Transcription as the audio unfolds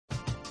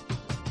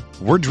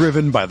We're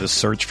driven by the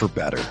search for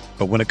better.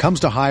 But when it comes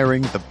to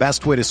hiring, the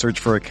best way to search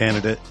for a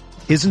candidate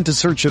isn't to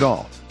search at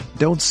all.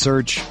 Don't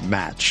search,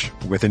 match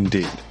with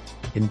Indeed.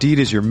 Indeed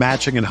is your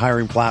matching and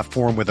hiring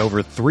platform with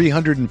over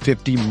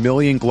 350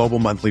 million global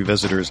monthly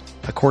visitors,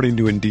 according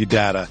to Indeed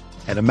data,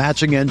 and a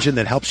matching engine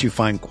that helps you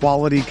find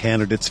quality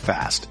candidates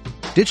fast.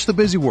 Ditch the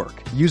busy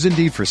work. Use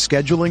Indeed for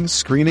scheduling,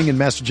 screening, and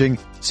messaging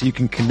so you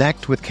can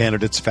connect with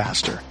candidates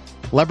faster.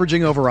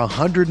 Leveraging over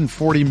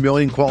 140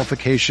 million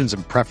qualifications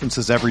and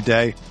preferences every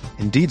day,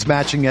 Indeed's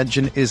matching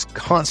engine is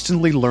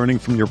constantly learning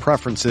from your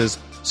preferences,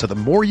 so the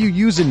more you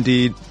use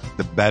Indeed,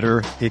 the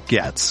better it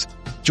gets.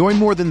 Join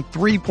more than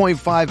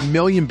 3.5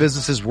 million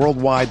businesses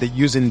worldwide that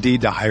use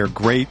Indeed to hire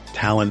great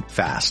talent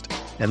fast.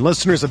 And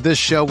listeners of this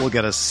show will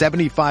get a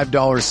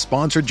 $75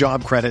 sponsored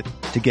job credit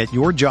to get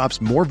your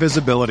jobs more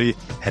visibility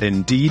at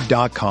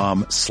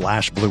Indeed.com/Blue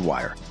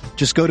Wire.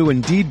 Just go to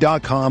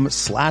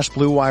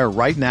Indeed.com/Blue Wire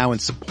right now and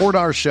support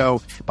our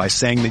show by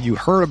saying that you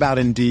heard about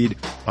Indeed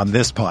on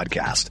this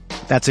podcast.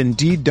 That's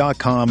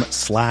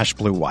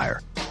Indeed.com/Blue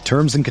Wire.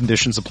 Terms and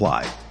conditions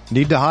apply.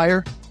 Need to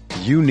hire?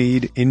 You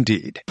need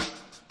Indeed.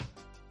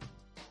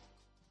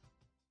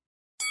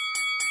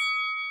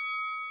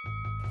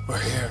 We're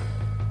here.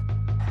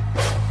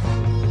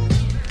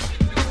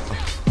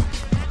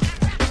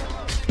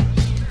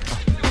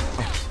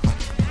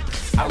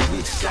 I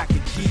wish I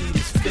could give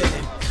this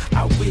feeling.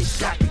 I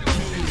wish I could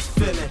give this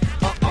feeling.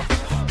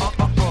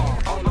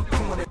 On the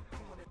corner.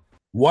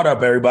 What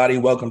up, everybody?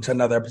 Welcome to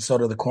another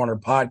episode of the Corner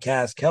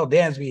Podcast. Kel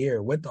Dansby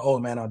here with the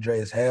old man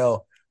Andreas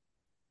Hale.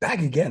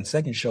 Back again,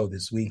 second show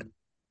this week.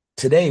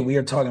 Today we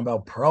are talking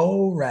about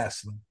pro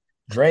wrestling.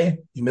 Dre,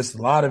 you missed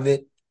a lot of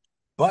it,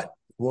 but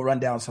we'll run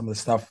down some of the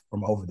stuff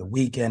from over the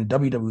weekend.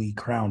 WWE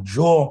Crown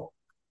Jewel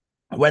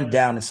went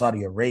down in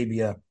Saudi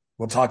Arabia.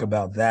 We'll talk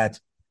about that.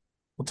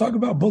 We'll talk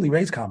about Bully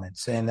Ray's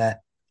comments saying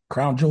that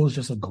Crown Jewel is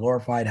just a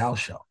glorified house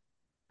show.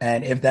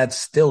 And if that's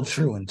still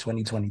true in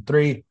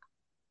 2023.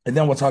 And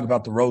then we'll talk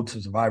about the Road to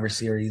Survivor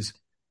Series.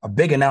 A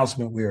big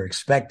announcement we were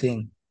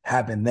expecting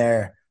happened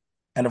there.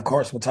 And of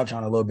course, we'll touch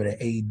on a little bit of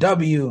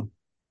AEW,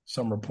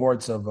 some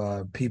reports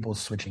of people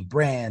switching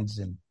brands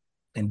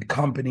and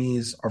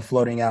companies are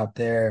floating out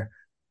there.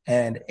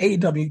 And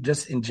AEW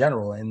just in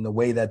general, in the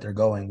way that they're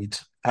going.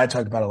 I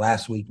talked about it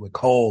last week with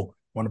Cole.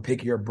 Want to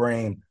pick your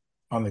brain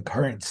on the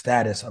current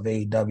status of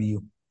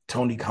AEW,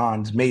 Tony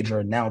Khan's major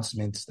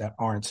announcements that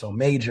aren't so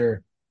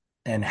major,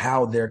 and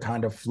how they're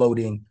kind of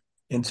floating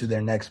into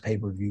their next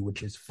pay-per-view,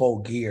 which is Full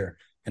Gear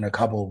in a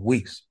couple of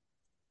weeks.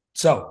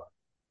 So,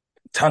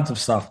 tons of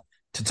stuff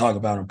to talk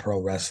about in pro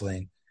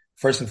wrestling.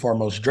 First and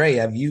foremost, Dre,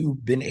 have you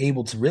been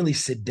able to really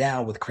sit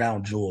down with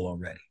Crown Jewel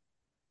already?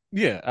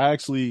 Yeah, I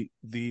actually,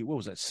 what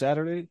was that,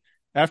 Saturday?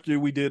 After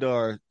we did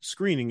our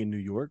screening in New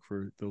York,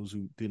 for those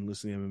who didn't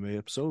listen to the MMA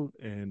episode,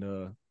 and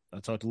I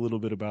talked a little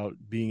bit about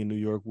being in New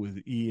York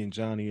with E and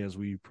Johnny as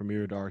we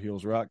premiered Our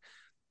Heels Rock.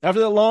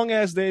 After that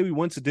long-ass day, we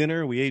went to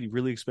dinner. We ate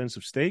really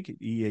expensive steak.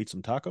 E ate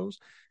some tacos.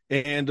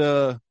 And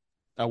I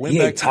went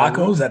back to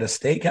tacos at a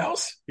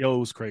steakhouse? Yo, it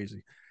was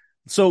crazy.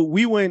 So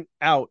we went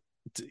out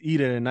to eat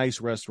at a nice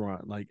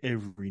restaurant like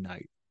every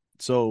night.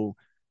 So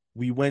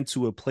we went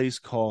to a place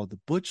called The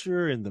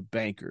Butcher and the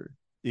Banker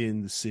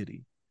in the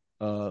city.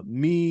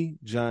 Me,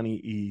 Johnny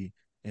E,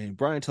 and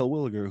Brian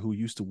Telwilliger, who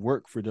used to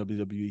work for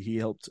WWE. He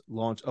helped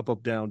launch Up,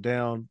 Up, Down,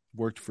 Down,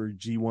 worked for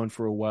G1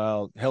 for a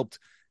while,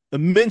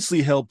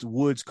 immensely helped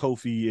Woods,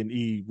 Kofi, and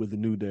E with the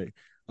New Day.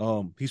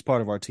 He's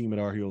part of our team at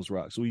Our Heels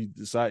Rock. So he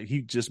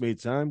just made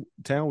town.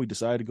 We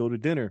decided to go to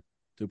dinner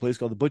to a place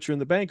called The Butcher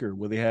and the Banker,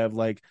 where they have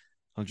like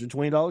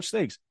 $120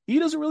 steaks. He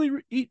doesn't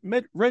really eat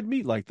red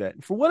meat like that.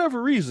 And for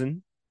whatever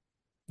reason,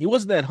 he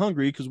wasn't that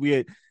hungry because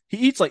he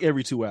eats like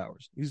every 2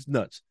 hours. He's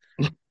nuts.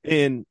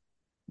 And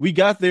we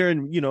got there,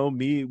 and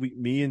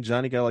me and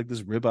Johnny got like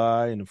this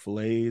ribeye and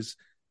fillets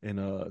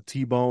and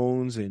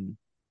T-bones and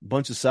a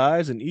bunch of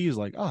sides, and E's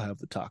like, I'll have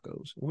the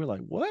tacos. And we're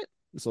like, what?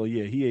 So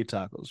yeah, he ate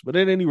tacos. But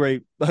at any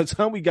rate, by the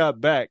time we got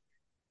back,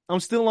 I'm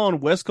still on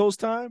West Coast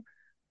time,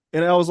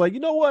 and I was like, you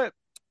know what?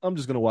 I'm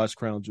just gonna watch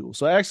Crown Jewel.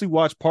 So I actually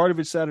watched part of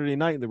it Saturday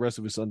night and the rest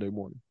of it Sunday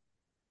morning.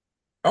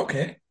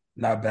 Okay,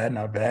 not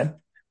bad.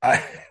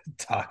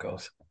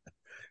 Tacos.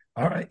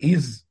 All right,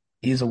 he's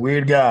a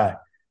weird guy.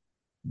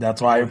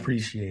 That's why I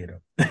appreciate him.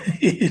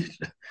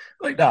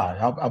 Like,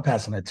 nah, I'll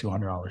pass on that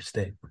 $200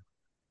 steak.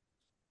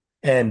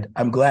 And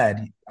I'm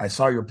glad I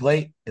saw your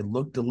plate. It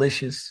looked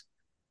delicious.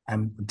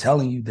 I'm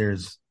telling you,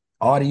 there's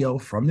audio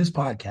from this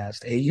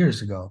podcast 8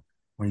 years ago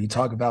when you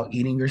talk about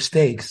eating your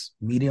steaks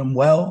medium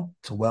well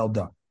to well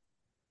done.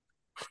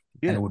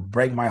 Yeah. And it would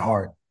break my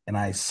heart. And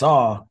I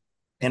saw,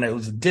 and it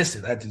was a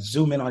distance. I had to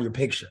zoom in on your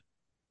picture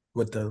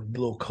with the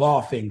little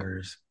claw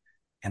fingers,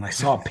 and I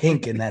saw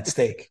pink in that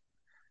steak.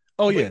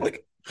 Oh, yeah.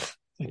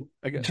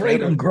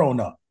 Trade them grown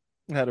up.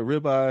 I had a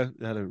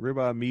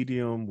ribeye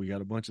medium. We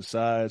got a bunch of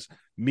sides.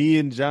 Me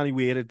and Johnny,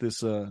 we ate at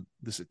this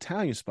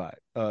Italian spot.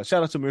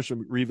 Shout out to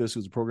Mr. Rivas,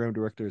 who's the program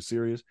director of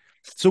Sirius.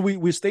 So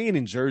we're staying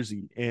in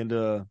Jersey,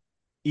 and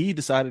E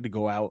decided to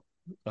go out,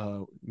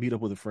 meet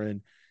up with a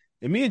friend.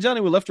 And me and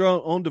Johnny were left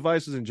our own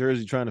devices in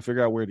Jersey trying to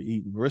figure out where to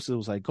eat. And Marissa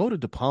was like, go to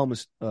De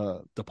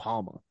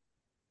Palma.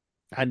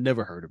 I'd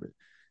never heard of it.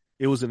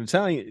 It was an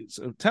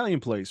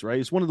Italian place, right?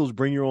 It's one of those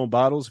bring your own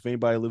bottles. If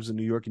anybody lives in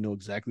New York, you know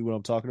exactly what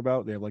I'm talking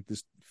about. They have like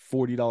this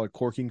 $40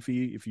 corking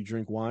fee if you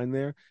drink wine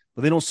there,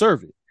 but they don't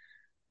serve it.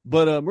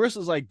 But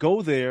Marissa's like,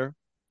 go there,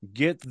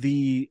 get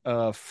the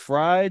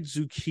fried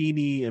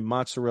zucchini and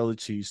mozzarella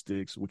cheese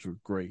sticks, which were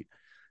great.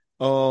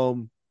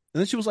 And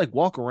then she was like,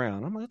 walk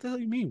around. I'm like, what the hell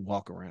do you mean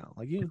walk around?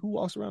 Like, who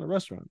walks around a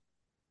restaurant?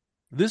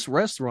 This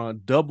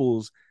restaurant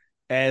doubles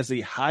as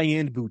a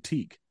high-end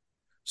boutique.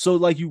 So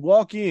like you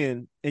walk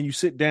in and you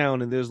sit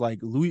down and there's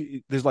like a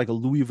Louis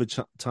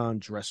Vuitton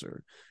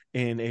dresser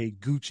and a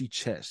Gucci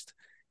chest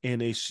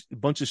and a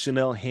bunch of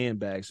Chanel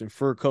handbags and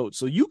fur coats.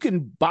 So you can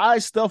buy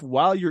stuff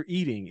while you're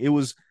eating. It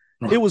was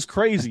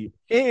crazy.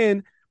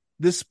 And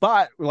this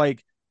spot,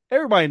 like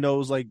everybody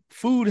knows, like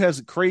food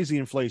has crazy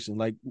inflation.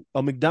 Like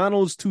a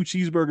McDonald's 2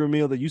 cheeseburger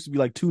meal that used to be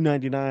like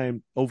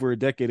 $2.99 over a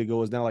decade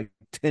ago is now like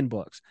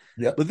 $10.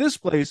 Yep. But this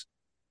place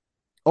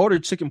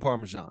ordered chicken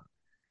parmesan.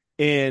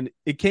 And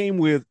it came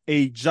with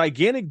a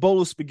gigantic bowl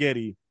of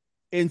spaghetti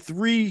and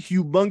 3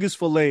 humongous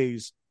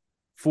fillets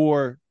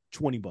for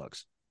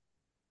 $20.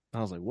 I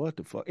was like, what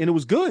the fuck? And it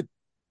was good.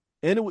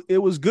 And it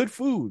was good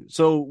food.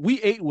 So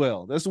we ate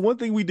well. That's the one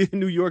thing we did in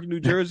New York and New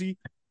Jersey.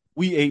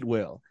 We ate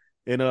well.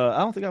 And I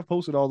don't think I've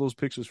posted all those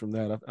pictures from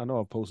that. I know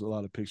I've posted a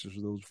lot of pictures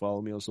for those who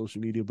follow me on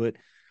social media, but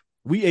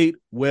we ate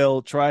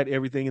well, tried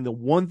everything. And the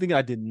one thing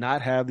I did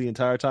not have the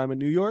entire time in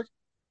New York,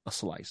 a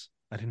slice.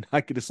 I did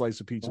not get a slice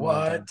of pizza.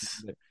 What?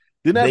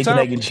 Didn't have Bacon,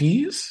 time. egg, and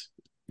cheese?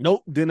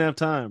 Nope, didn't have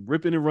time.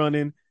 Ripping and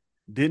running,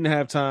 didn't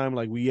have time.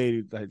 Like we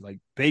ate like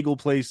bagel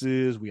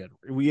places.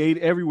 We ate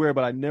everywhere,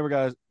 but I never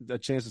got a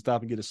chance to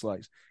stop and get a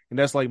slice. And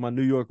that's like my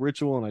New York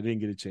ritual, and I didn't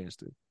get a chance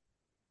to.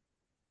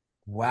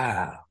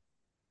 Wow.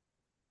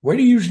 Where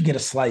do you usually get a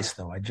slice,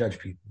 though? I judge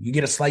people. You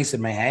get a slice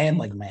in Manhattan,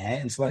 like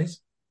Manhattan slice?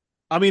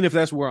 I mean, if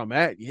that's where I'm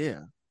at,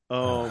 yeah.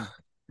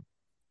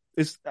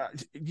 It's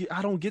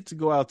I don't get to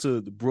go out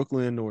to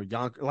Brooklyn or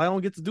Yonkers. I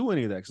don't get to do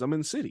any of that because I'm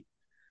in the city.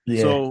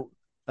 Yeah. So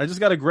I just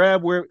got to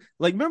grab where,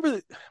 like,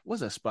 remember,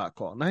 what's that spot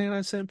called?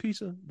 99-cent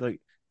pizza?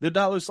 Like, their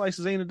dollar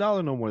slices ain't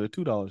 $1 no more. They're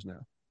 $2 now.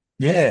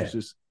 Yeah.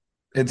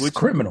 It's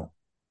criminal.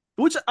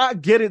 Which I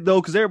get it, though,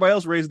 because everybody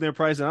else raising their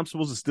price, and I'm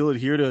supposed to still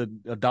adhere to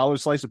a $1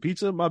 slice of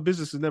pizza. My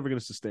business is never going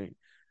to sustain.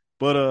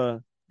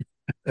 But,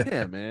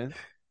 yeah, man.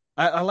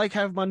 I like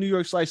having my New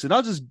York slice, and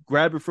I'll just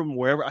grab it from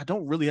wherever. I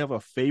don't really have a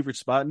favorite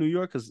spot in New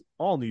York because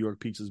all New York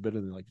pizza is better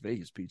than, like,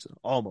 Vegas pizza,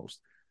 almost.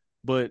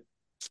 But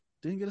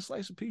didn't get a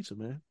slice of pizza,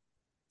 man.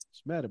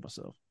 Just mad at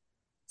myself.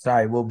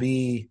 Sorry, we'll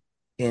be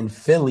in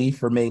Philly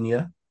for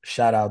Mania.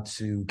 Shout out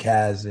to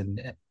Kaz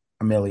and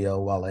Emilio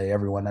Wale,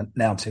 everyone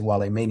announcing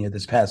Wale Mania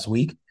this past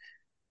week.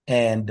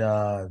 And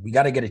we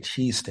got to get a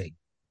cheesesteak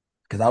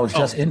because I was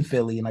just in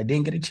Philly and I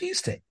didn't get a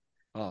cheesesteak.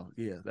 Oh,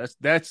 yeah.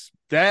 That's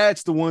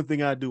the one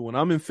thing I do. When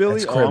I'm in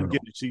Philly, I'm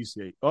getting a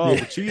cheesesteak. Oh,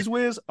 yeah. The cheese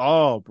whiz?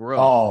 Oh, bro.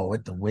 Oh,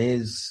 with the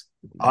whiz.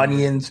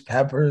 Onions,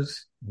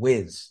 peppers,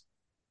 whiz.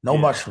 No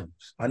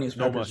mushrooms. Onions,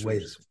 peppers,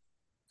 whiz.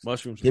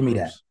 Mushrooms. Give me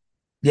that.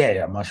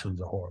 Yeah,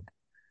 mushrooms are horrible.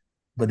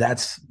 But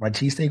that's my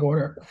cheesesteak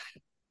order.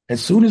 As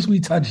soon as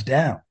we touch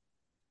down,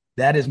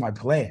 that is my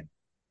plan.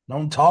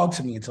 Don't talk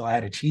to me until I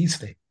had a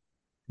cheesesteak.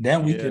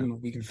 Then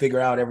we can figure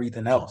out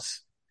everything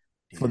else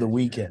for the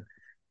weekend.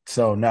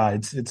 So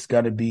it's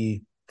gonna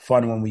be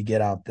fun when we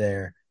get out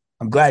there.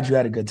 I'm glad you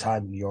had a good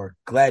time in New York.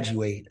 Glad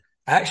you ate.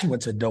 I actually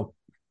went to a dope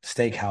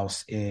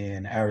steakhouse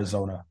in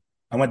Arizona.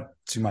 I went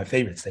to my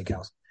favorite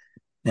steakhouse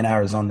in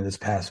Arizona this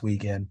past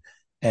weekend.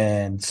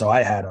 And so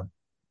I had an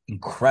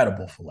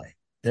incredible filet.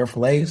 Their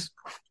fillets,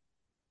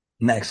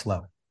 next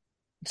level.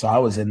 So I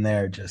was in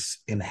there just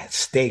in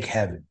steak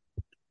heaven.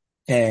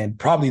 And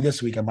probably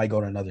this week I might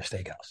go to another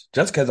steakhouse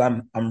just because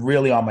I'm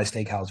really on my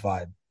steakhouse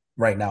vibe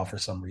right now for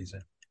some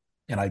reason.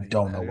 And I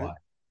don't know why.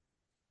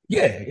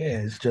 Yeah,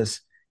 it's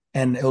just,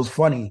 and it was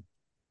funny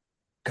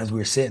because we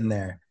were sitting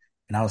there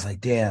and I was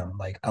like, damn,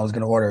 like I was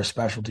going to order a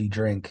specialty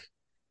drink.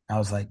 I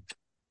was like,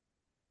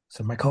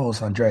 so my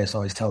co-host Andreas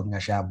always tells me I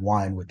should have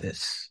wine with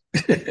this.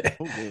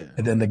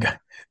 And then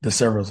the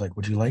server was like,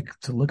 would you like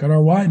to look at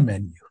our wine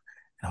menu?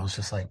 And I was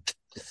just like,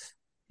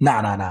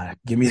 nah.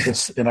 Give me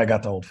this. And I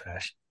got the old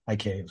fashioned. I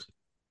caved.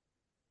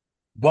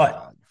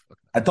 But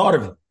I thought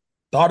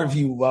of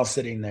you while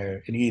sitting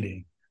there and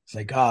eating. It's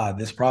like,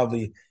 this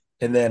probably,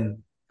 and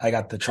then I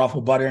got the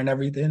truffle butter and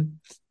everything. And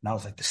I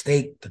was like, the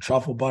steak, the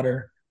truffle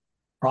butter,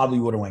 probably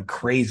would have went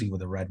crazy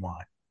with a red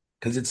wine.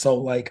 Because it's so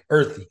like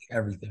earthy,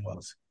 everything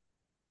was.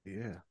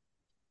 Yeah.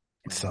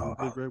 So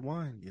good red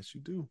wine. Yes,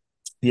 you do.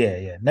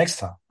 Yeah. Next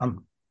time. I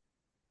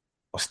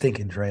was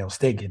thinking, Dre.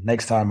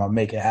 Next time I'll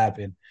make it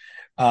happen.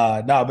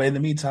 But in the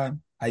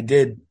meantime, I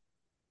did.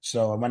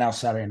 So I went out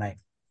Saturday night.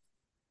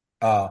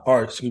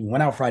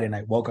 Went out Friday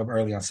night, woke up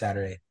early on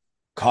Saturday,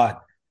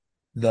 caught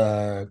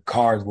the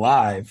card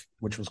live,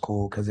 which was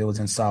cool because it was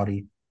in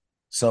Saudi.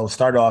 So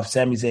started off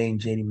Sami Zayn,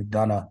 JD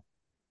McDonough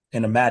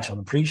in a match on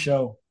the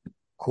pre-show.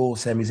 Cool.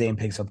 Sami Zayn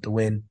picks up the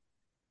win.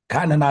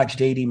 kind of knocks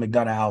JD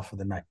McDonough out for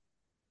the night.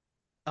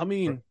 I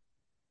mean,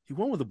 he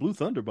won with a Blue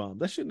Thunder Bomb.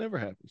 That shit never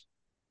happens.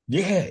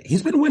 Yeah,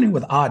 he's been winning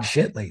with odd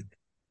shit lately.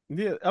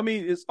 Yeah, I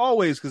mean, it's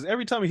always because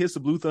every time he hits the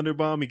Blue Thunder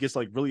Bomb, he gets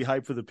like really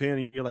hyped for the pin,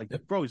 and you're like,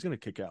 bro, he's gonna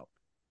kick out.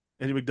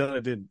 And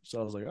McDonough didn't.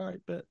 So I was like, all right,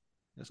 bet.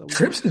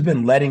 Trips has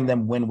been letting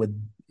them win with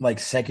like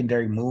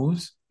secondary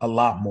moves a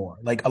lot more,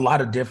 like a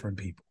lot of different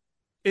people.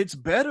 It's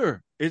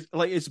better.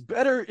 It's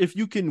better if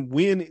you can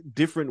win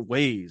different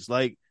ways.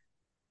 Like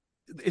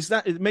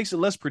it makes it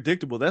less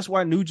predictable. That's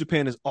why New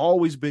Japan has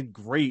always been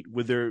great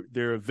with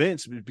their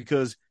events,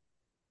 because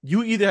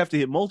you either have to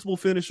hit multiple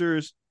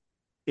finishers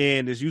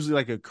and it's usually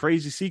like a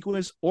crazy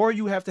sequence, or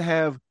you have to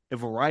have a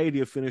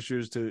variety of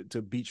finishers to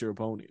beat your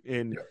opponent.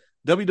 And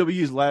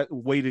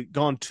WWE's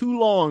gone too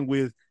long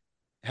with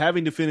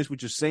having to finish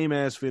with your same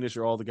ass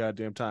finisher all the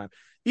goddamn time.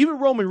 Even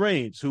Roman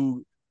Reigns,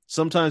 who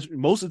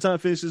most of the time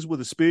finishes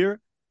with a spear,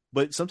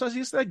 but sometimes he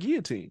hits that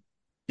guillotine.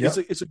 Yep.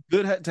 It's a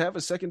good to have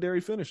a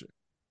secondary finisher.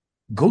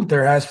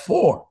 Gunther has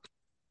 4.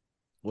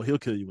 Well, he'll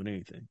kill you with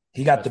anything.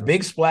 He got the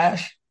big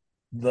splash,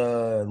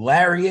 the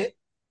lariat,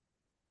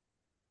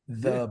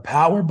 the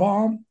power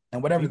bomb,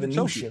 and whatever the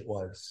new shit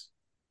was.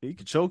 He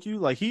could choke you.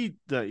 Like he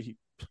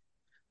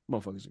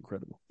motherfucker's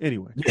incredible.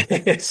 Anyway.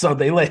 So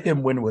they let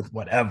him win with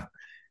whatever.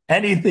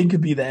 Anything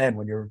could be the end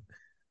when you're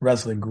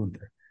wrestling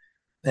Gunther.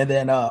 And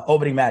then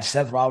opening match,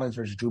 Seth Rollins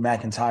versus Drew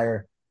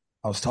McIntyre.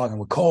 I was talking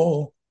with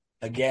Cole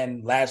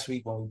again last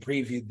week when we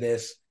previewed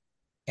this,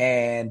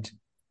 and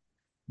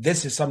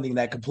this is something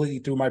that completely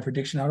threw my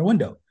prediction out the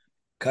window,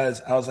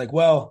 because I was like,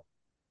 well,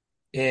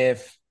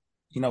 if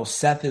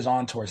Seth is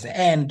on towards the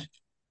end,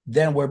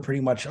 then we're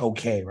pretty much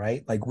okay,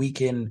 right? Like we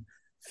can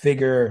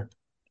figure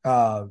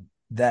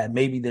that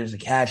maybe there's a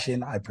cash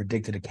in. I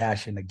predicted a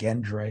cash in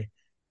again, Dre.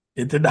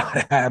 It did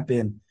not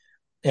happen.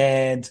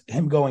 And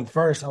him going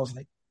first, I was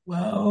like,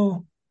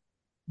 well,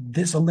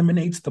 this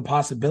eliminates the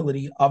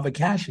possibility of a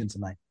cash in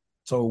tonight.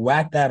 So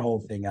whack that whole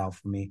thing out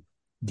for me.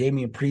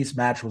 Damian Priest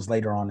match was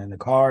later on in the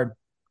card.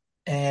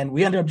 And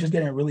we ended up just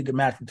getting a really good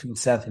match between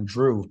Seth and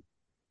Drew.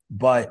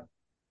 But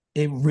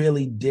it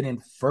really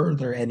didn't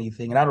further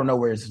anything. And I don't know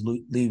where it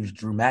leaves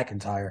Drew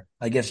McIntyre.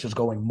 I guess just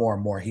going more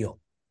and more heel.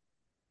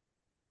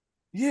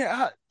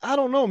 Yeah, I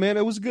don't know, man.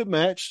 It was a good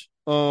match.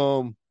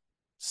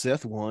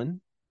 Seth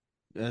won,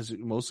 as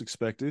most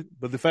expected.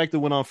 But the fact that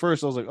it went on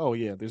first, I was like, oh,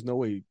 yeah, there's no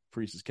way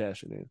Priest is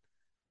cashing in.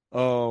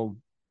 But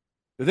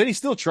then he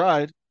still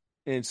tried,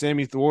 and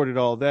Sammy thwarted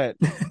all that.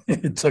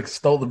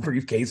 Stole the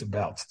briefcase and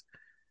bounced.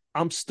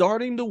 I'm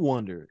starting to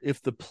wonder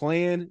if the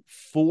plan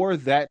for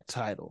that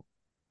title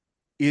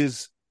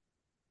is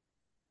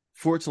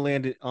for it to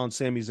land on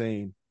Sami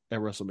Zayn at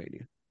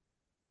WrestleMania.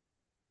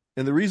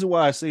 And the reason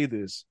why I say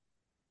this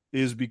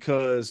is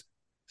because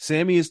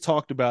Sammy has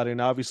talked about it,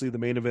 and obviously the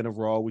main event of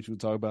Raw, which we'll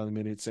talk about in a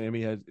minute,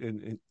 Sammy had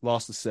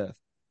lost to Seth.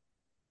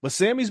 But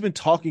Sammy's been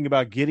talking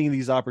about getting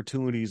these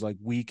opportunities like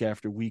week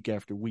after week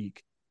after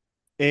week.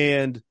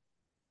 And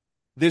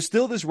there's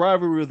still this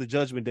rivalry of the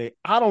Judgment Day.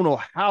 I don't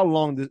know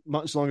how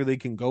much longer they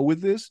can go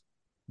with this,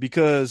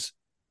 because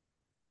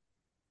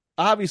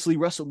obviously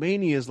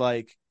WrestleMania is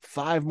like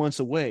 5 months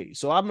away.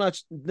 So I'm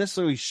not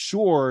necessarily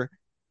sure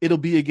it'll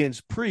be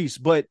against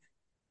Priest, but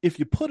if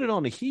you put it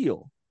on the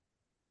heel,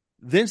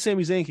 then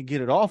Sami Zayn can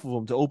get it off of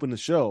him to open the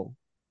show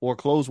or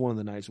close one of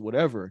the nights or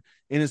whatever.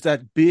 And it's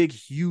that big,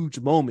 huge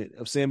moment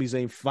of Sami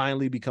Zayn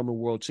finally becoming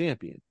world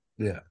champion.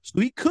 Yeah.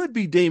 So he could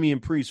be Damian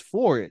Priest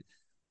for it.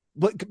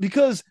 But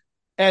because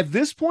at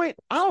this point,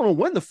 I don't know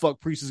when the fuck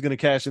Priest is going to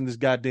cash in this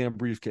goddamn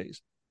briefcase.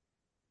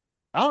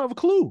 I don't have a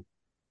clue.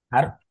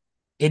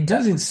 It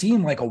doesn't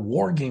seem like a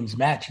War Games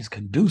match is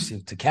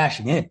conducive to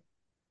cashing in.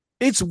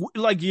 It's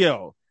like,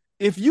 yo,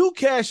 if you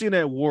cash in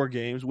at War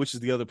Games, which is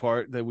the other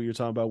part that we were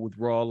talking about with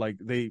Raw, like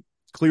they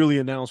clearly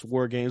announced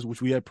War Games,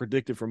 which we had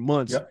predicted for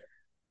months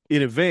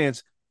in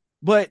advance.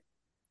 But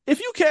if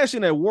you cash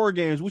in at War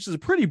Games, which is a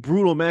pretty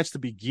brutal match to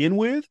begin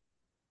with,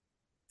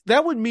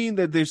 that would mean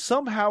that there's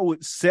somehow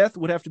Seth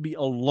would have to be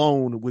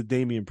alone with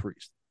Damian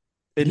Priest,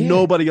 and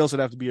nobody else would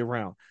have to be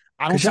around.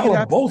 I don't see y'all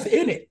are both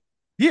in it.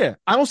 Yeah,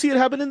 I don't see it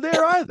happening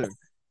there either.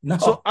 No.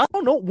 So I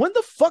don't know, when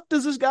the fuck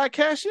does this guy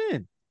cash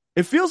in?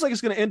 It feels like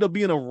it's going to end up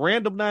being a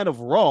random night of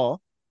Raw,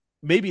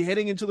 maybe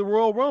heading into the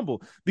Royal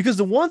Rumble. Because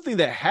the one thing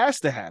that has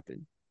to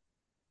happen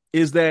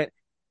is that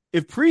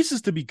if Priest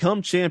is to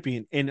become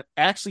champion and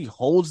actually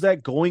holds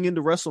that going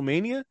into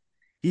WrestleMania,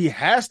 he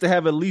has to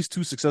have at least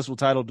 2 successful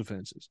title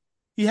defenses.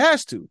 He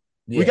has to.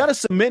 Yeah. We got to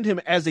cement him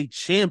as a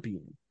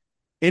champion.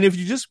 And if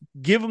you just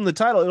give him the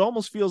title, it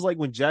almost feels like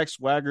when Jack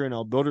Swagger and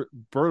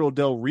Alberto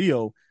Del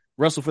Rio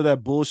wrestled for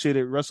that bullshit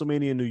at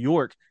WrestleMania in New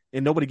York,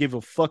 and nobody gave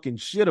a fucking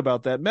shit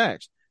about that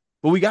match.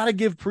 But we got to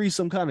give Priest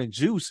some kind of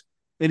juice.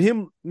 And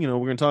him, we're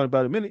going to talk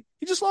about it in a minute.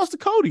 He just lost to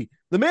Cody.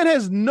 The man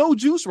has no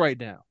juice right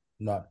now.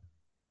 None.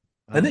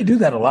 And they do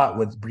that a lot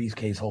with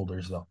briefcase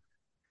holders, though.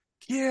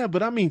 Yeah,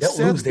 but I mean, they'll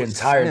lose the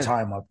entire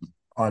time up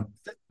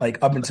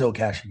until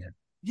cashing in.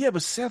 Yeah,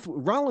 but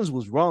Rollins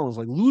was Rollins.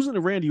 Like, losing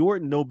to Randy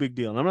Orton, no big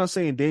deal. And I'm not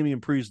saying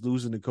Damian Priest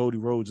losing to Cody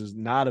Rhodes is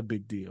not a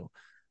big deal.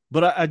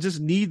 But I just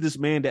need this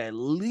man to at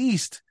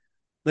least,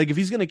 like, if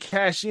he's going to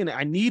cash in,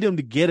 I need him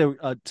to get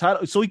a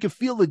title so he can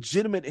feel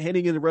legitimate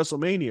heading into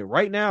WrestleMania.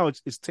 Right now,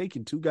 it's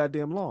taking too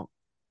goddamn long.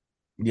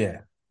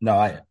 Yeah. No,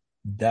 I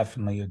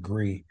definitely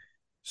agree.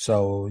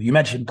 So you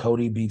mentioned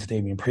Cody beats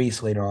Damian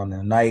Priest later on in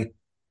the night.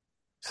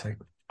 It's like,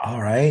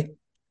 all right.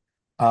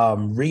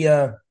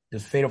 Rhea, the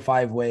Fatal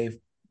 5-Way,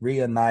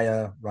 Rhea,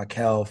 Nia,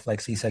 Raquel,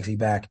 Flexi, Sexy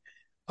Back,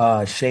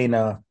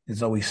 Shayna, and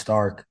Zoe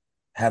Stark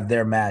have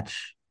their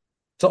match.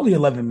 It's only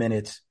 11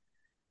 minutes.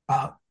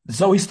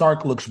 Zoe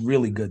Stark looks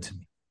really good to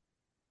me.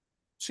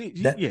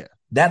 Yeah.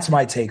 That's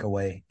my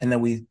takeaway. And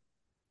then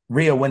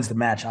Rhea wins the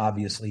match,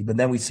 obviously, but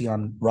then we see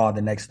on Raw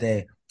the next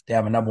day they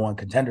have a number one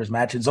contenders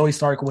match, and Zoe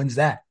Stark wins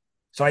that.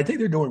 So I think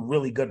they're doing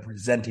really good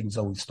presenting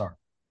Zoe Stark.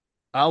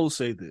 I will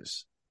say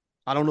this.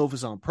 I don't know if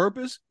it's on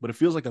purpose, but it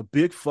feels like a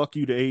big fuck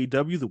you to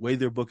AEW the way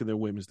they're booking their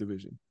women's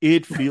division.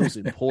 It feels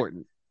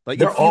important. Like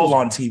they're all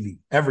on TV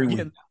every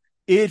week.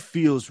 It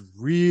feels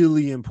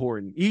really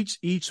important.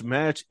 Each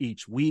match,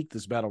 each week,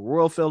 this Battle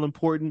Royal felt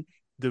important.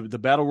 The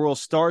Battle Royal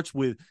starts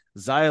with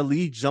Xia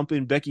Li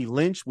jumping Becky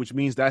Lynch, which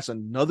means that's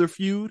another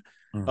feud.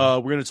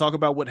 Mm-hmm. We're going to talk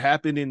about what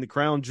happened in the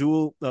Crown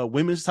Jewel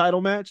women's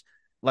title match.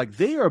 Like,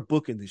 they are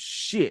booking the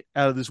shit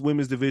out of this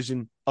women's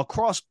division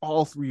across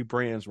all three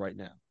brands right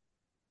now.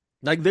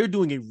 Like, they're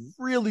doing a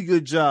really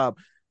good job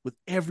with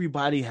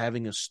everybody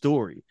having a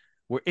story.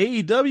 Where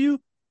AEW,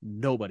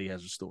 nobody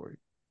has a story.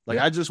 Like,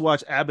 I just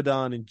watched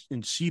Abaddon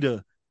and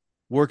Sheeta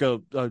work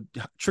a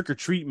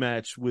trick-or-treat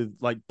match with,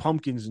 like,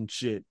 pumpkins and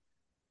shit.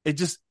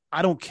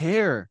 I don't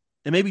care.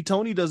 And maybe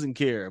Tony doesn't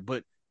care,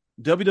 but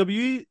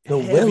WWE... The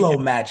Willow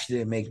match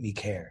didn't make me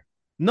care.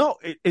 No,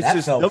 it's that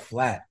just... felt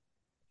flat.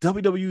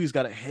 WWE's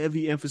got a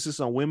heavy emphasis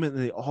on women,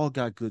 and they all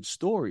got good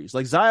stories.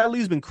 Like, Xia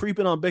Li's been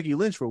creeping on Becky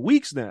Lynch for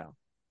weeks now,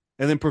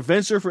 and then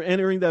prevents her from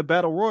entering that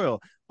Battle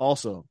Royal.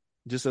 Also,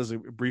 just as a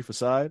brief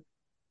aside,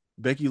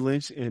 Becky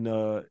Lynch and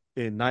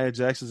Nia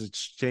Jax's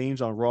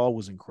exchange on Raw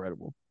was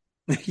incredible.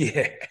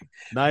 Yeah.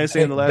 Nia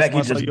saying the last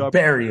Becky time just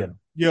bury him.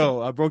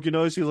 Yo, I broke your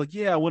nose. She was like,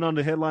 yeah, I went on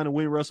the headline and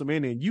win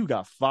WrestleMania, and you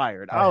got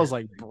fired. I was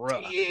like,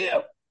 bruh.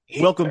 Yeah.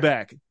 Welcome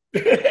back.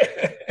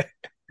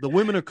 The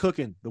women are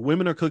cooking. The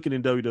women are cooking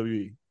in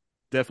WWE.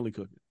 Definitely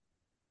cooking.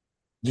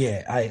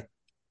 Yeah,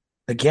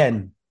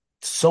 again,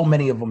 so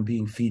many of them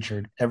being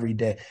featured every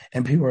day.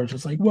 And people are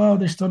just like, well,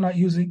 they're still not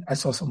using. I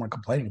saw someone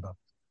complaining about it.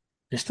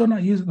 They're still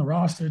not using the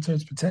roster to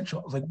its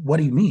potential. I was like, what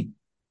do you mean?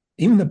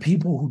 Even the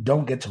people who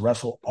don't get to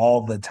wrestle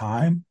all the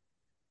time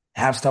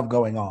have stuff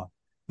going on.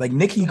 Like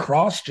Nikki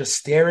Cross just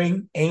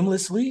staring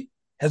aimlessly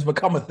has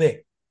become a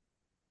thing.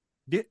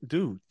 Yeah,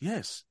 dude,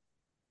 yes.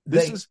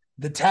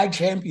 The tag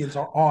champions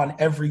are on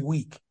every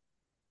week,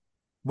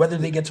 whether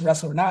they get to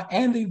wrestle or not,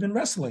 and they've been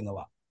wrestling a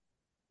lot.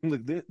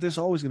 Look, there's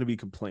always going to be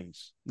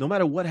complaints. No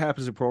matter what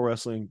happens in pro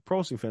wrestling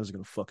fans are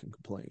going to fucking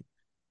complain.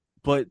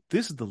 But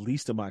this is the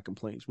least of my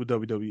complaints with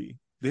WWE.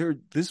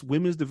 This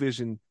women's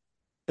division,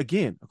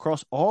 again,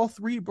 across all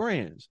three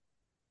brands,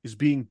 is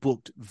being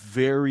booked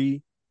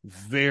very,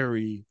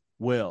 very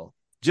well.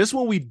 Just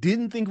when we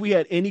didn't think we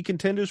had any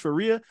contenders for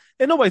Rhea,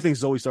 and nobody thinks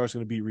Zoe Stark's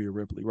going to beat Rhea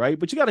Ripley, right?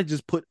 But you got to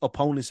just put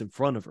opponents in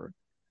front of her.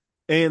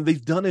 And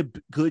they've done a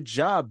good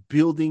job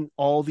building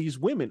all these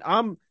women.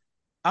 I'm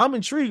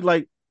intrigued.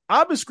 Like,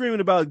 I've been screaming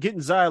about getting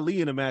Xia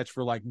Li in a match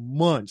for like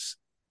months.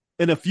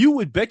 And a feud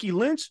with Becky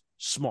Lynch,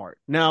 smart.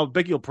 Now,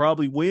 Becky will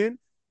probably win,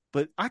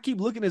 but I keep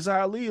looking at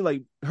Xia Li,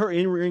 like, her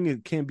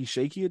in-ring can be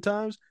shaky at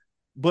times,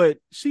 but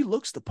she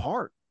looks the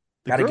part.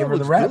 Got to give her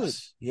the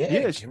reps. Good.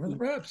 Yeah, give her the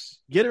reps.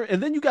 Get her.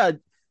 And then you got,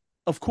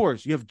 of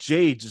course, you have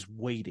Jade just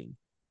waiting.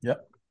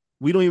 Yep.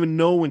 We don't even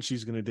know when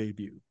she's going to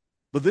debut.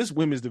 But this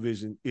women's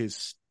division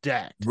is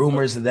stacked.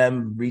 Rumors of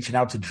them reaching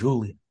out to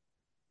Julie.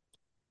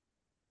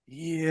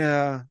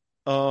 Yeah.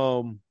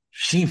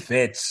 She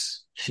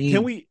fits.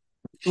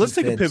 Let's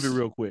take a pivot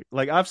real quick.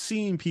 Like, I've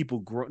seen people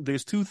grow.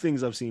 There's two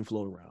things I've seen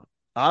float around.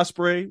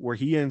 Ospreay, where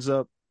he ends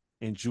up,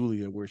 and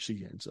Julia, where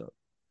she ends up.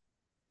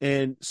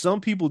 And some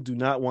people do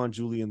not want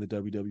Julia in the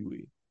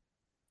WWE.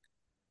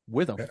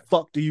 Where the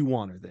fuck do you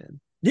want her then?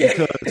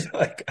 Yeah.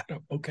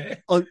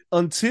 Okay.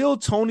 Until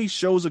Tony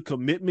shows a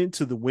commitment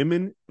to the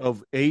women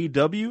of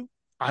AEW,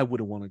 I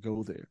wouldn't want to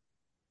go there.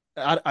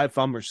 If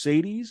I'm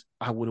Mercedes,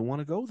 I wouldn't want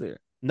to go there.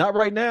 Not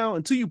right now.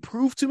 Until you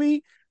prove to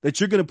me that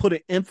you're going to put an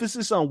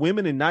emphasis on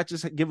women and not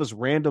just give us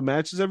random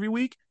matches every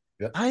week,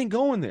 I ain't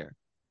going there.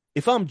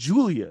 If I'm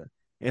Julia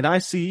and I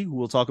see, who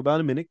we'll talk about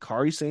in a minute,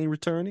 Kairi Sane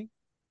returning,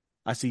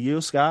 I see Io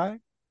Sky,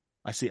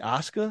 I see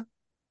Asuka,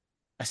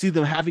 I see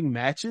them having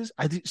matches,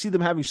 I see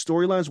them having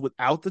storylines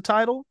without the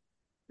title.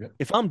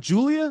 If I'm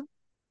Julia,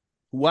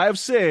 who I have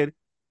said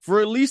for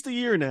at least a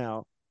year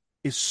now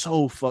is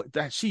so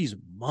that she's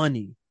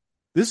money.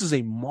 This is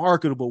a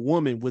marketable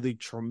woman with a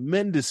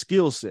tremendous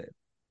skill set.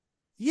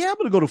 Yeah, I'm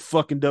going to go to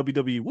fucking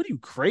WWE. What are you,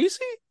 crazy?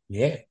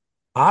 Yeah.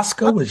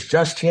 Asuka was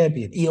just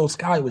champion. Io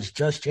Sky was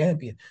just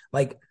champion.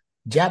 Like,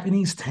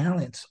 Japanese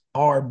talents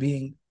are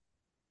being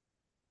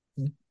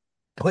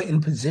put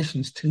in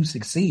positions to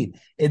succeed.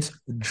 It's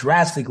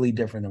drastically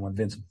different than when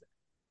Vince was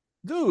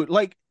there. Dude,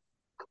 like,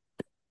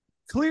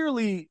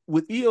 clearly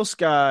with Io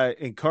Sky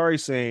and Kairi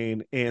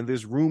Sane, and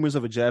there's rumors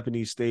of a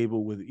Japanese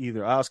stable with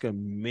either Asuka,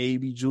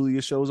 maybe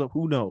Julia shows up.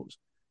 Who knows?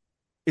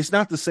 It's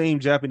not the same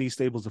Japanese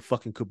stable as the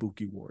fucking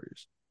Kabuki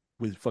Warriors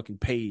with fucking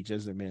Paige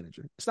as their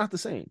manager. It's not the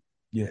same.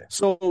 Yeah.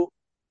 So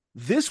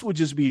this would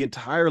just be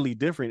entirely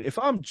different. If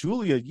I'm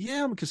Julia,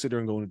 yeah, I'm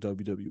considering going to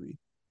WWE.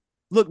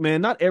 Look,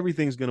 man, not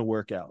everything's going to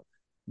work out.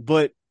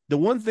 But the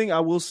one thing I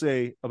will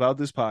say about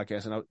this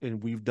podcast,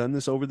 and we've done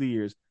this over the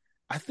years,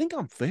 I think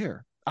I'm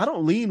fair. I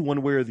don't lean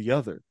one way or the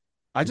other.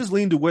 I just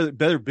lean to where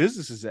better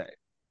business is at.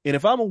 And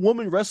if I'm a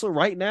woman wrestler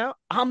right now,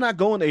 I'm not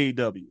going to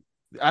AEW.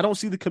 I don't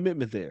see the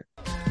commitment there.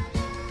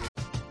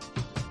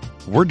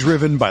 We're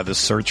driven by the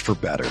search for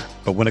better.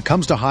 But when it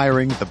comes to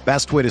hiring, the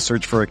best way to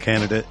search for a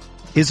candidate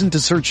isn't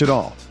to search at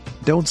all.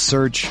 Don't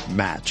search,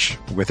 match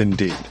with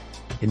Indeed.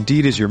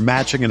 Indeed is your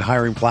matching and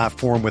hiring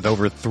platform with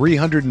over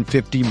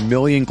 350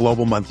 million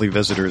global monthly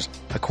visitors,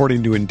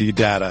 according to Indeed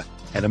data,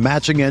 and a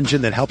matching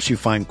engine that helps you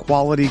find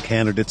quality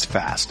candidates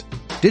fast.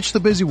 Ditch the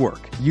busy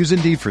work. Use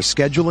Indeed for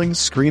scheduling,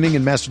 screening,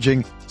 and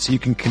messaging so you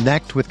can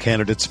connect with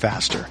candidates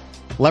faster.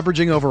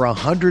 Leveraging over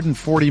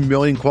 140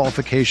 million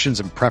qualifications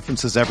and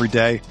preferences every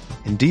day,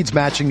 Indeed's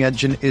matching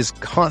engine is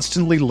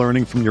constantly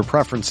learning from your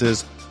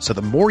preferences, so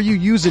the more you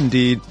use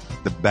Indeed,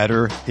 the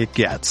better it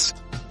gets.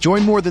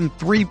 Join more than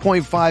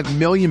 3.5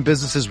 million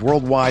businesses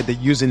worldwide that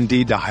use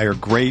Indeed to hire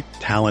great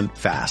talent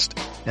fast.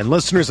 And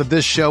listeners of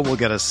this show will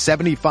get a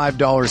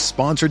 $75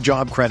 sponsored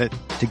job credit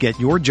to get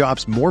your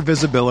jobs more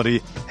visibility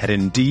at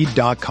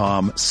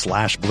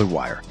Indeed.com/Blue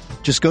Wire.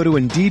 Just go to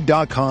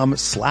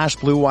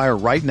Indeed.com/Blue Wire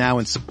right now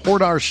and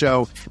support our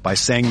show by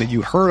saying that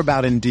you heard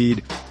about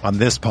Indeed on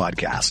this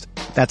podcast.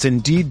 That's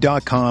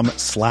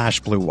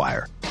Indeed.com/Blue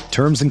Wire.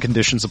 Terms and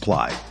conditions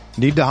apply.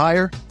 Need to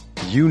hire?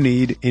 You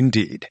need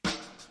Indeed.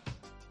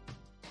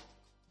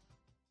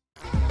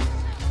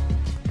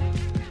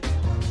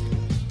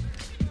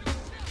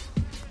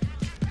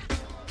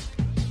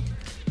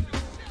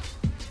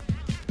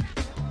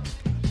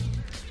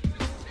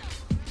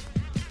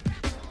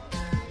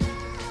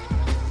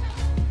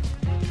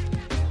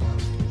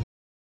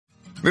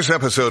 This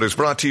episode is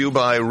brought to you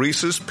by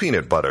Reese's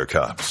Peanut Butter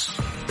Cups.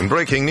 In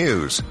breaking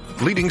news,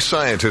 leading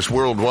scientists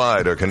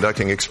worldwide are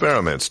conducting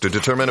experiments to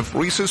determine if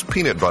Reese's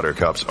Peanut Butter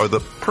Cups are the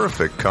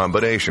perfect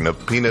combination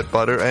of peanut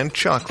butter and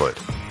chocolate.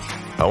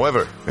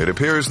 However, it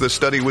appears the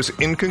study was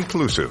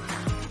inconclusive,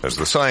 as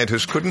the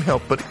scientists couldn't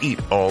help but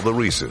eat all the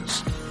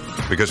Reese's.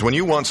 Because when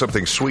you want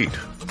something sweet,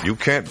 you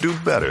can't do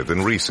better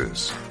than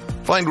Reese's.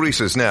 Find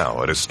Reese's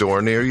now at a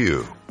store near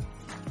you.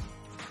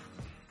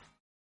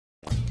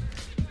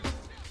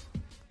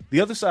 The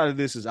other side of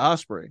this is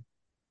Ospreay.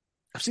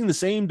 I've seen the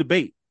same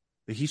debate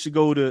that he should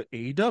go to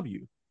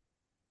AEW.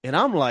 And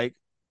I'm like,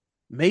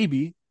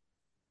 maybe,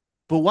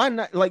 but why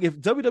not? Like,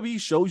 if WWE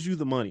shows you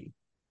the money,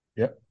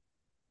 yep,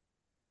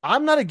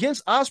 I'm not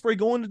against Ospreay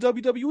going to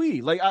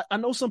WWE. Like, I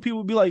know some people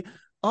would be like,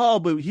 oh,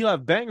 but he'll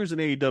have bangers in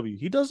AEW.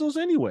 He does those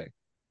anyway,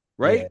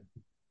 right? Yeah.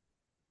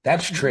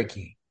 That's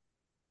tricky.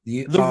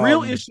 The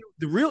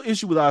real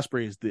issue with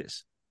Ospreay is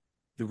this.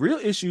 The real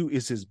issue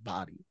is his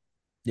body.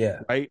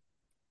 Yeah. Right?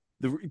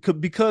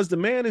 Because the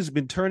man has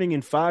been turning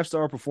in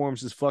 5-star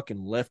performances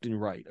fucking left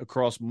and right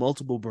across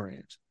multiple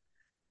brands.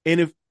 And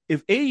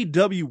if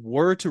AEW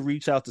were to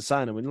reach out to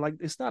sign him, and like,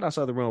 it's not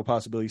outside the realm of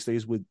possibility, he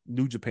stays with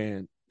New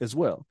Japan as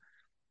well.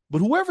 But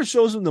whoever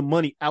shows him the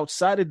money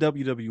outside of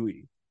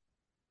WWE,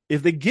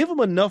 if they give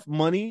him enough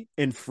money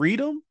and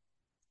freedom,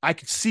 I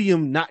could see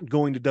him not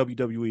going to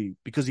WWE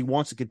because he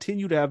wants to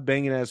continue to have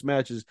banging ass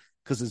matches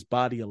because his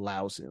body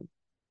allows him.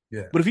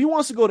 Yeah. But if he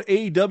wants to go to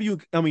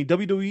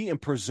WWE and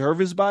preserve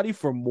his body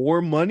for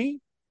more money,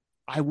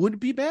 I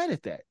wouldn't be mad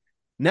at that.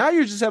 Now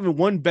you're just having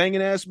one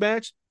banging ass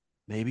match,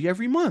 maybe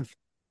every month.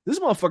 This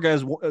motherfucker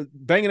has a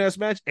banging ass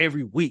match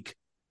every week.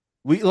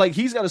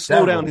 He's got to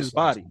slow down his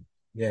body.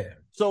 Yeah.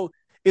 So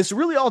it's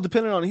really all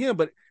dependent on him.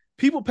 But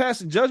people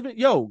passing judgment,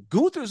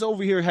 Gunther's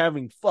over here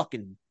having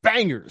fucking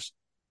bangers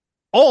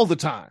all the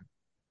time.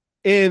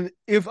 And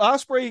if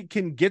Ospreay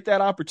can get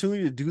that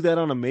opportunity to do that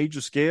on a major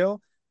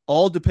scale,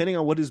 all depending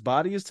on what his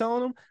body is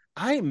telling him,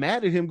 I ain't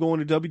mad at him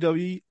going to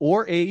WWE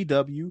or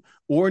AEW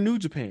or New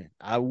Japan.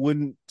 I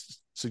wouldn't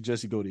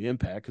suggest he go to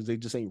Impact because they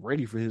just ain't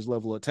ready for his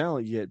level of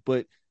talent yet.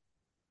 But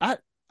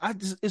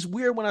it's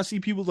weird when I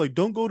see people like,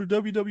 don't go to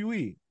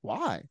WWE.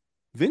 Why?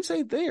 Vince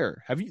ain't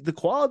there. The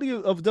quality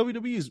of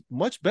WWE is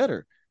much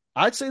better.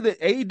 I'd say that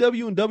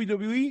AEW and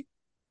WWE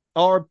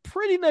are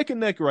pretty neck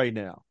and neck right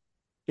now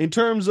in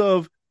terms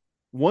of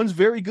one's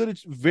very good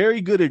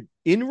at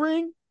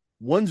in-ring.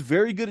 One's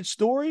very good at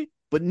story,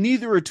 but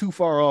neither are too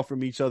far off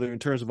from each other in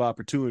terms of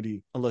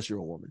opportunity, unless you're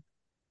a woman.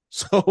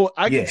 So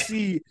I can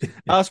see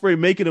Ospreay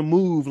making a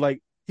move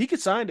like he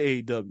could sign to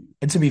AEW.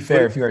 And to be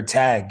fair, if you're a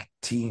tag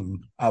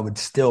team, I would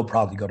still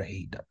probably go to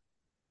AEW.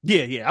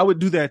 Yeah, I would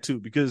do that too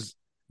because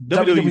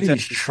WWE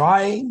is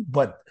trying,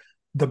 but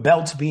the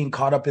belts being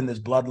caught up in this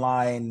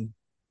bloodline,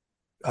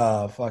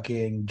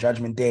 fucking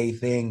Judgment Day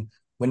thing.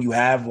 When you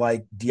have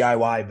like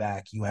DIY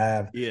back, you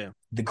have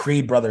the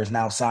Creed brothers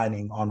now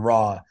signing on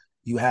Raw.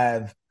 You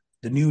have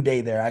the New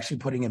Day there actually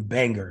putting in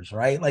bangers,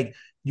 right? Like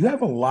you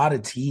have a lot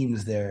of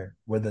teams there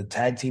where the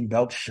tag team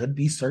belt should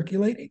be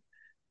circulating,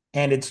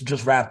 and it's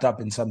just wrapped up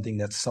in something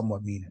that's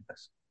somewhat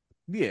meaningless.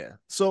 Yeah.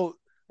 So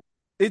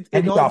it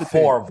And you all got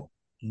depends. 4 of them.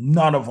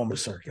 None of them are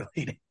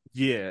circulating.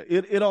 Yeah,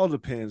 it all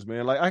depends,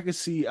 man. Like I could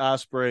see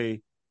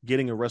Ospreay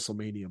getting a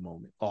WrestleMania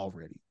moment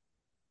already.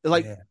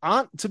 Like,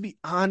 to be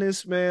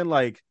honest, man,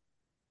 like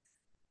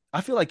I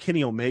feel like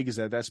Kenny Omega's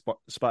at that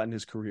spot in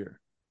his career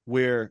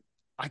where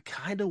I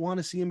kind of want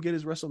to see him get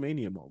his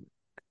WrestleMania moment.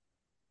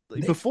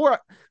 Like, before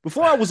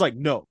I was like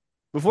no.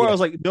 Before I was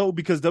like no,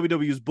 because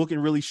WWE was booking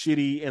really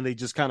shitty and they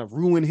just kind of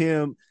ruined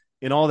him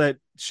and all that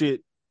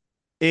shit.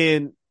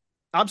 And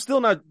I'm still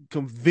not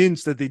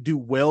convinced that they do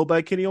well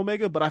by Kenny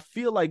Omega, but I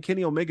feel like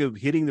Kenny Omega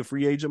hitting the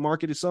free agent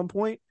market at some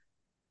point,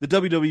 the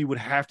WWE would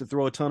have to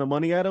throw a ton of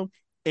money at him.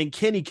 And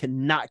Kenny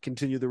cannot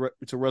continue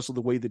to wrestle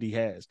the way that he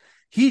has.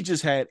 He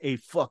just had a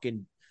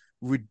fucking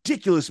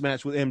ridiculous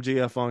match with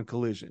MJF on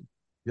Collision.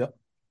 Yep.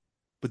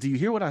 But do you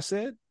hear what I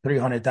said?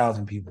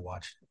 300,000 people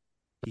watched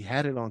it. He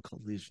had it on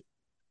Collision.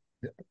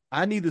 Yep.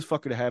 I need this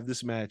fucker to have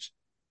this match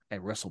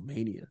at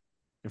WrestleMania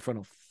in front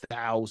of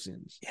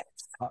thousands.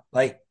 Yeah,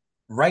 like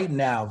right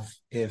now,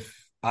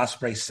 if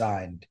Ospreay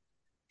signed,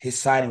 his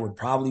signing would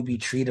probably be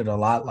treated a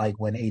lot like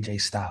when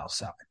AJ Styles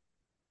signed.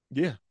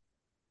 Yeah.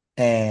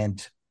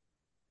 And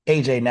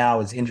AJ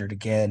now is injured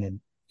again, and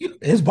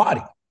his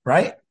body,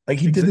 right? Like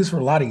he did this for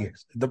a lot of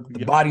years. The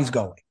body's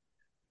going.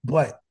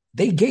 But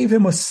they gave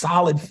him a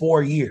solid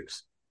 4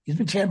 years. He's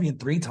been champion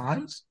 3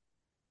 times.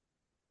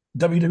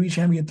 WWE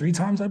champion 3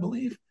 times, I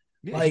believe.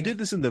 Yeah, like, he did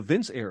this in the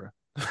Vince era.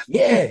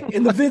 Yeah,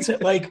 in the Vince,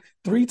 like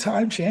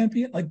 3-time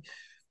champion. Like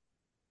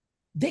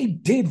they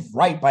did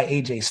right by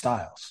AJ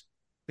Styles.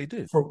 They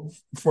did.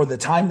 For the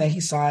time that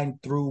he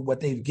signed through what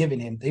they've given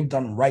him, they've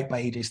done right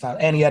by AJ Styles.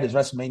 And he had his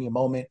WrestleMania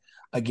moment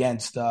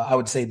against, I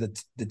would say,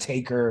 the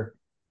Taker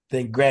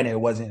thing. Granted, it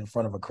wasn't in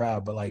front of a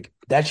crowd, but like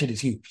that shit is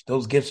huge.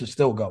 Those gifts are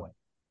still going.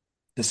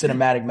 The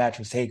cinematic match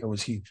with Taker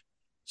was huge.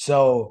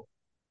 So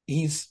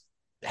he's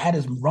had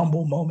his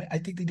Rumble moment. I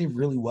think they did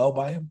really well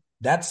by him.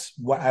 That's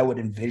what I would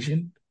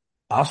envision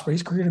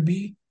Ospreay's career to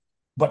be.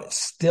 But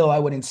still, I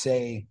wouldn't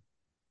say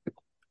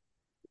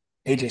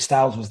AJ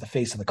Styles was the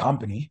face of the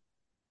company,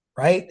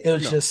 right? It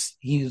was just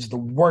he's the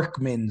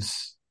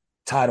workman's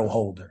title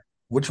holder,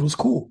 which was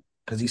cool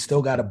because he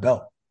still got a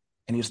belt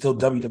and he was still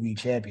WWE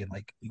champion.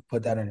 Like you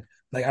put that in.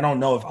 Like I don't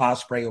know if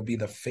Ospreay will be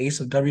the face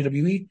of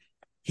WWE.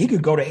 He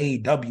could go to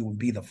AEW and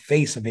be the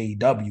face of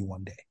AEW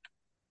one day.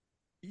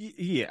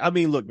 Yeah, I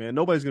mean, look, man,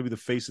 nobody's gonna be the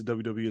face of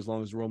WWE as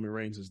long as Roman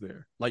Reigns is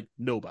there. Like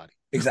nobody,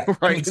 exactly.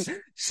 Right? I mean,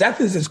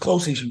 Seth is as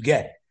close as you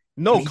get.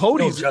 No,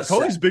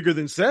 Cody's bigger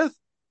than Seth.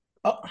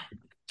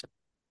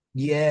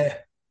 Yeah,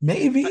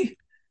 maybe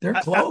they're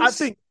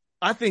close.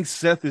 I think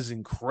Seth is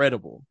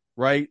incredible.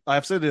 Right?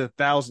 I've said it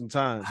 1,000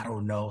 times. I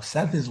don't know.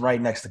 Seth is right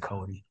next to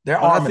Cody. They're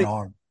arm in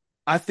arm.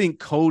 I think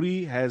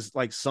Cody has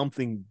like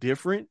something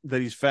different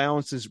that he's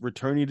found since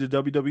returning to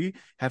WWE.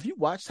 Have you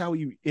watched how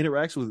he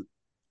interacts with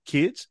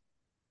kids?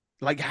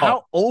 Like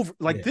how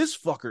this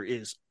fucker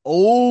is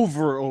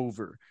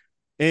over.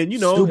 And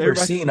Super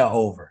Cena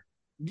over.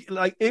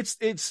 Like it's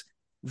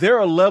there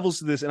are levels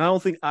to this, and I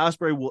don't think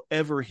Ospreay will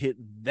ever hit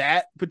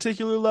that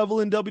particular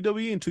level in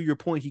WWE. And to your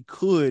point, he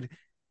could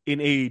in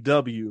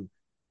AEW,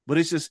 but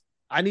it's just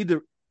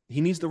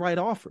he needs the right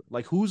offer.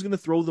 Like who's going to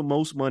throw the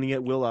most money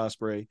at Will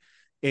Ospreay,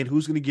 and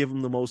who's going to give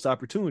him the most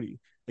opportunity?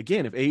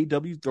 Again, if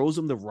AEW throws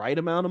him the right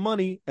amount of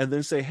money, and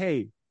then say,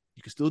 hey,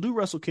 you can still do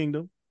Wrestle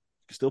Kingdom,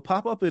 you can still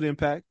pop up at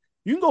Impact.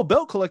 You can go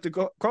belt collect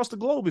across the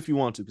globe if you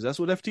want to, because that's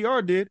what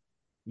FTR did.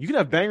 You can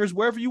have bangers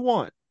wherever you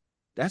want.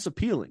 That's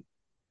appealing.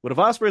 But if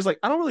Ospreay's like,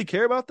 I don't really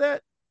care about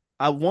that.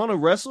 I want to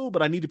wrestle,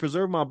 but I need to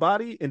preserve my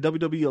body, and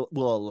WWE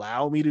will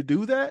allow me to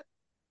do that,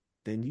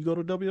 then you go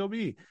to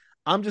WWE.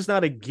 I'm just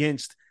not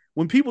against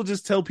when people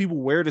just tell people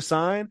where to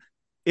sign.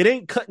 It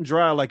ain't cut and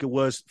dry like it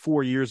was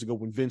 4 years ago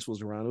when Vince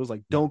was around. It was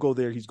like, don't go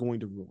there. He's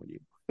going to ruin you.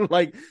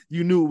 Like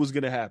you knew it was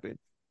going to happen.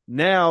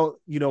 Now,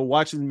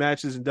 watching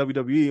matches in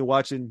WWE and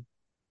watching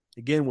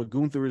again what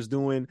Gunther is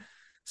doing,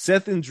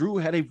 Seth and Drew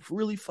had a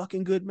really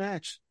fucking good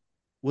match.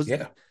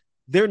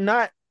 They're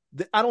not,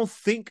 I don't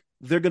think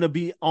they're going to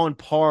be on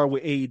par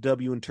with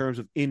AEW in terms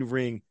of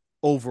in-ring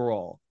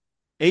overall.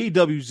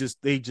 AEW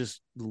they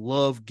just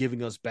love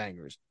giving us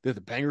bangers. They're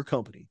the banger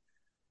company.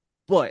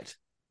 But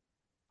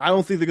I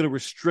don't think they're going to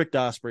restrict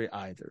Ospreay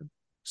either.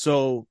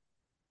 So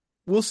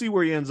we'll see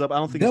where he ends up. I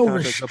don't think they'll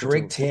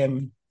restrict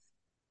him,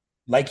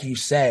 like you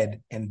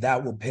said, and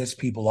that will piss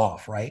people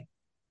off, right?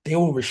 They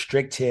will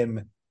restrict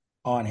him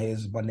on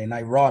his Monday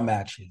Night Raw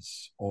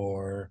matches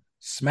or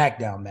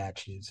SmackDown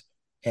matches.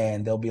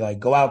 And they'll be like,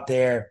 go out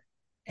there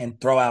and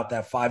throw out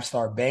that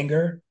 5-star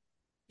banger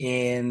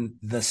in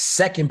the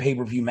second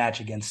pay-per-view match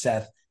against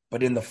Seth.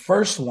 But in the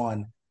first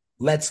one,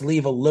 let's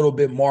leave a little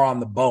bit more on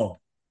the bone.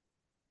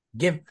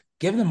 Give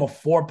them a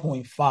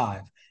 4.5.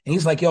 And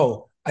he's like,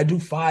 yo, I do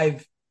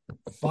 5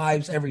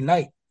 5s every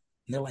night.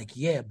 And they're like,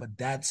 yeah, but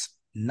that's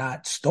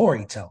not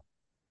storytelling.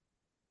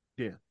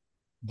 Yeah.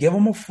 Give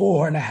them a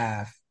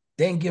 4.5.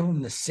 then give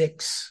him the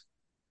 6,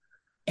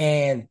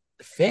 and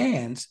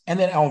fans, and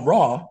then on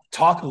Raw,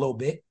 talk a little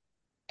bit.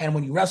 And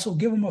when you wrestle,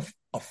 give him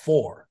a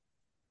 4.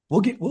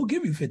 We'll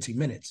give you 15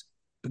 minutes,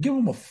 but give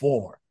him a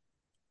 4.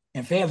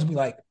 And fans will be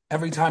like,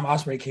 every time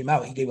Ospreay came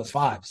out, he gave us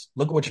 5s.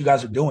 Look at what you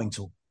guys are doing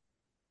to him.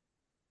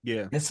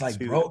 Yeah. It's like,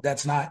 bro,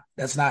 that's not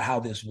how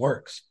this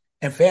works.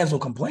 And fans will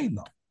complain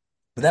though,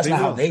 but that's not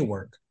how they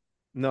work.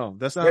 No,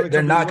 that's not.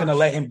 They're not going to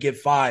let him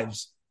give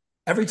 5s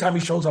every time he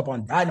shows up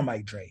on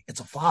Dynamite. Dre, it's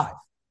a 5.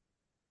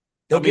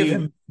 They'll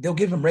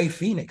give him Ray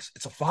Phoenix.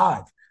 It's a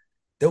 5.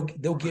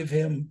 They'll give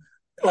him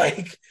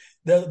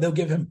they'll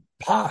give him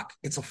Pac.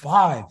 It's a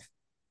 5.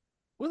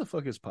 Where the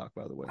fuck is Pac,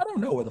 by the way? I don't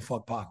know where the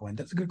fuck Pac went.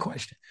 That's a good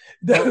question.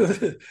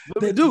 Dude,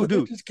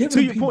 just give to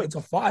him your people, point, it's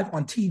a 5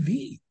 on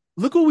TV.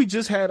 Look what we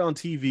just had on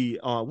TV.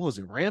 What was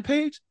it?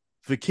 Rampage,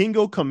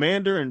 Vikingo,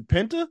 Commander, and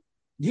Penta.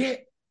 Yeah.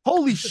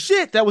 Holy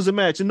shit, that was a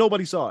match and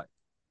nobody saw it.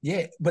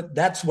 Yeah, but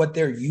that's what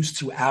they're used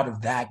to out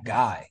of that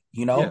guy.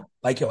 You know, Yeah.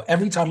 like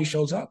every time he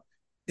shows up,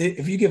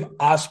 if you give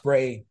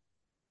Ospreay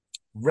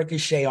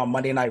Ricochet on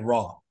Monday Night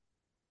Raw,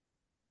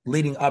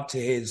 leading up to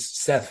his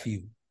Seth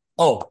feud,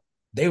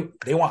 they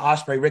want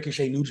Ospreay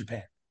Ricochet New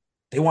Japan.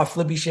 They want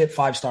flippy shit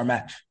 5-star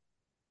match,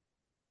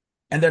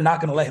 and they're not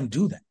going to let him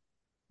do that.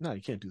 No,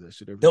 you can't do that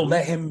shit. They'll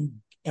let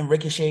him and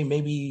Ricochet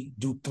maybe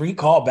do 3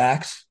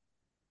 callbacks,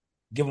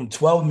 give him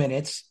 12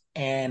 minutes,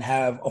 and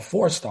have a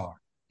 4-star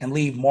and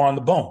leave more on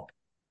the bone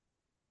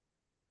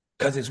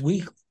because it's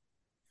weekly,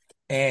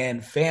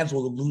 and fans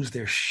will lose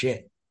their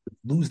shit.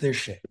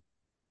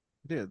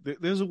 Yeah,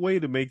 there's a way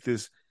to make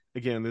this.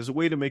 Again, there's a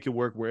way to make it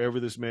work wherever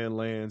this man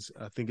lands.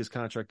 I think his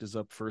contract is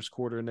up first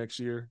quarter next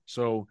year.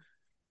 So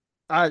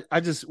I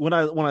just when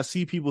I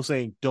see people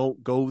saying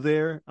don't go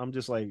there, I'm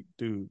just like,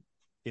 dude,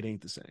 it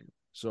ain't the same.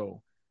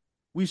 So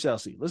we shall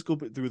see. Let's go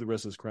through the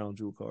rest of this Crown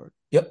Jewel card.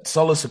 Yep.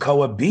 Solo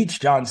Sikoa beats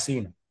John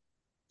Cena.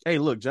 Hey,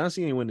 look, John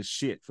Cena ain't winning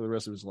shit for the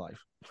rest of his life.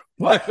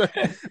 What?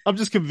 I'm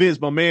just convinced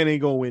my man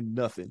ain't gonna win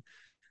nothing.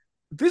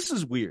 This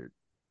is weird.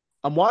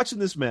 I'm watching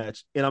this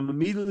match and I'm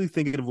immediately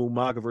thinking of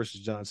Umaga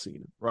versus John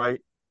Cena, right?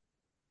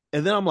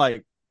 And then I'm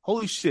like,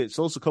 holy shit,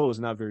 Solo Sikoa is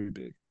not very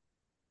big.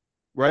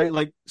 Right?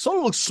 Like,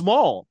 Solo looks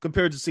small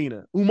compared to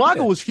Cena.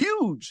 Umaga was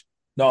huge.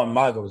 No,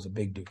 Umaga was a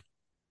big dude.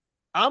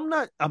 I'm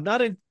not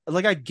in,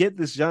 like, I get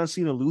this John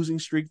Cena losing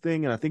streak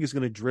thing, and I think it's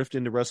going to drift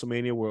into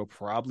WrestleMania where he'll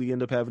probably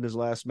end up having his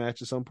last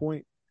match at some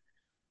point.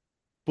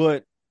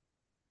 But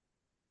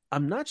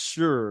I'm not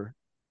sure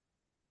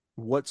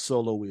what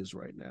Solo is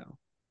right now.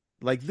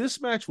 Like, this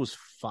match was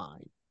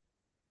fine.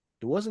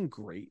 It wasn't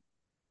great.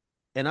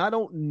 And I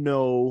don't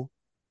know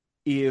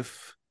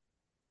if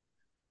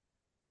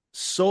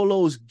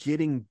Solo's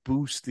getting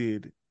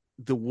boosted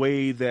the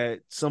way that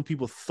some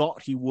people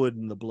thought he would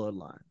in the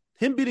Bloodline.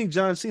 Him beating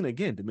John Cena,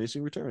 again,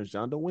 diminishing returns.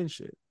 John don't win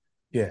shit.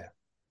 Yeah.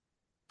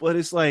 But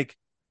it's like,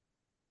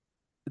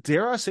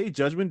 dare I say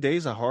Judgment Day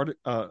is a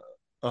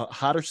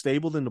hotter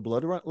stable than the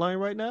Bloodline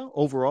right now,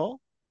 overall?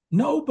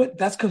 No, but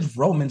that's because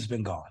Roman's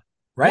been gone,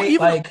 right?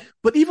 Well,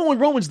 but even when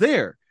Roman's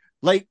there,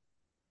 like,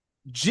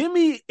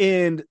 Jimmy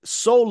and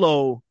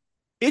Solo,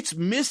 it's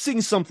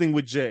missing something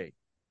with Jay.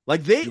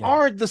 Like, they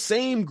aren't the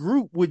same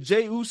group with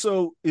Jay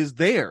Uso is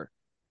there.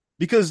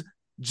 Because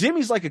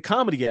Jimmy's like a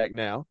comedy act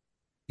now.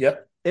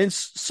 Yep. And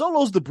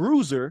Solo's the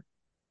bruiser.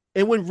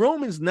 And when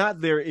Roman's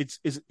not there, it's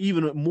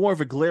even more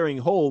of a glaring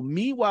hole.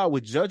 Meanwhile,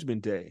 with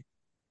Judgment Day,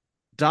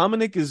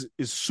 Dominic is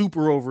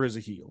super over as a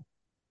heel.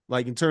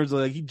 Like, in terms of,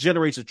 like, he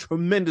generates a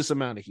tremendous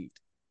amount of heat.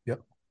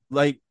 Yep.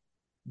 Like,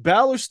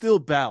 Balor's still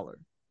Balor.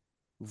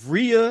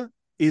 Rhea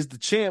is the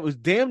champ, was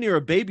damn near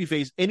a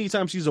babyface.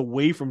 Anytime she's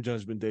away from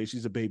Judgment Day,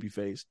 she's a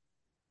babyface.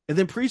 And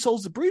then Priest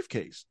holds the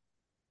briefcase.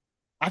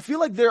 I feel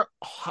like they're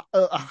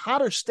a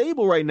hotter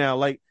stable right now.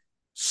 Like,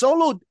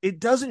 Solo, it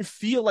doesn't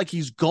feel like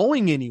he's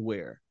going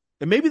anywhere.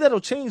 And maybe that'll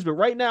change, but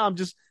right now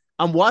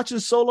I'm watching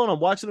Solo and I'm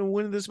watching him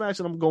win this match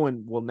and I'm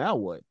going, well, now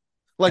what?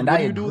 Like, what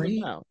do you do with him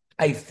now?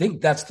 I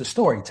think that's the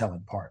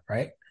storytelling part,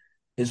 right?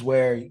 Is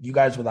where you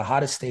guys were the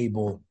hottest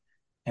stable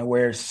and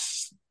we're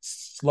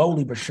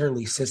slowly but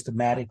surely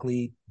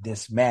systematically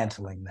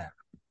dismantling that.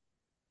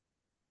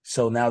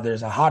 So now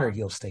there's a hotter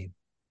heel stable.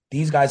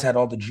 These guys had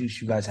all the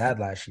juice you guys had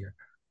last year.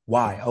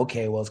 Why?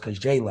 Okay, well, it's because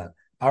Jay left.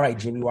 All right,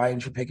 Jimmy, why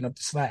aren't you picking up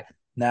the slack?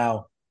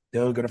 Now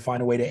they're going to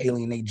find a way to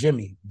alienate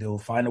Jimmy. They'll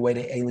find a way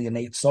to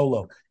alienate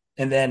Solo.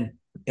 And then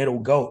it'll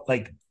go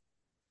like,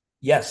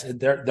 yes,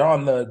 they're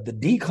on the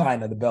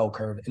decline of the bell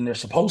curve, and they're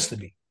supposed to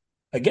be.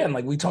 Again,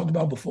 like we talked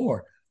about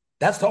before,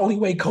 that's the only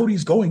way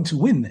Cody's going to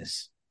win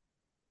this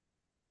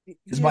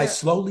is by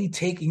slowly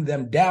taking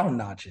them down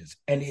notches.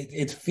 And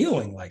it's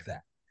feeling like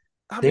that.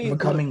 They're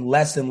becoming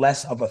less and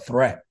less of a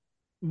threat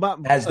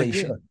as they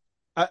should.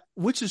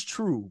 Which is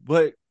true,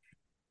 but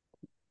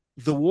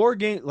the War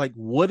Game, like,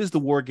 what is the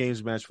War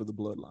Games match for the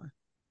Bloodline?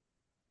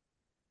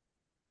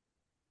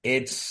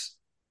 It's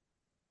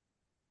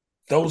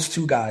those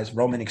two guys,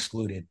 Roman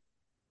excluded,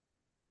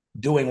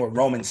 doing what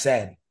Roman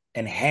said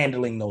and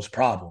handling those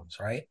problems,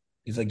 right?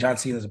 He's like, John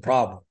Cena's a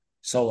problem.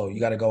 Solo, you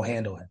got to go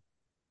handle him.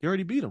 You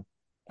already beat him.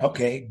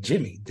 Okay,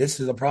 Jimmy,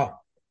 this is a problem.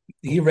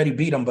 he already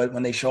beat him, but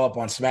when they show up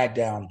on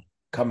SmackDown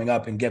coming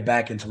up and get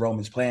back into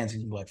Roman's plans,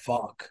 he's like,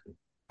 fuck.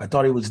 I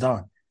thought he was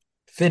done.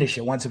 Finish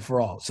it once and for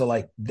all. So,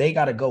 like, they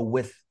got to go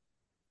with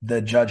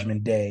the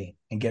Judgment Day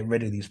and get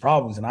rid of these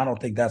problems, and I don't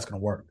think that's going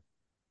to work.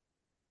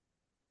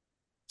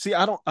 See,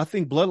 I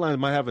think Bloodline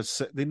might have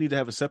they need to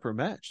have a separate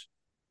match.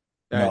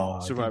 No, I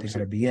think they're going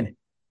to be in it.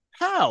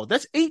 How?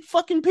 That's 8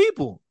 fucking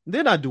people.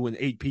 They're not doing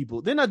 8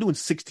 people. They're not doing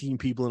 16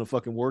 people in a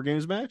fucking War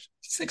Games match.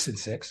 6 and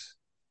 6.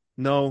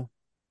 No.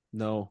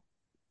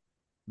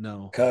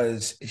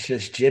 Because it's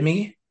just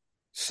Jimmy,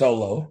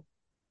 Solo,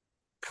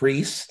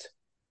 Priest,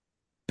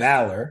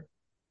 Balor,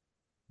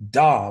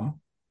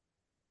 Dom,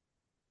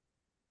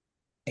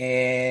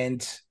 and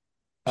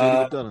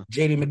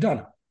JD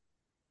McDonough.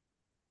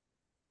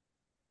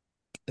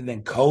 And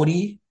then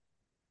Cody,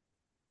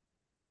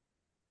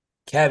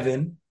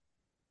 Kevin,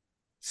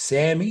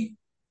 Sammy,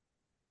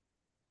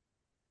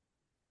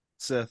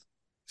 Seth.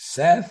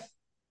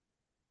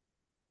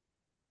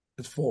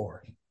 That's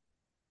 4.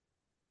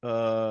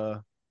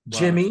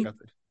 Jimmy.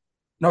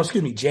 No,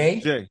 excuse me,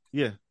 Jay,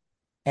 yeah.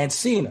 And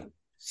Cena,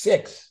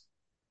 6.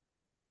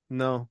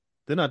 No,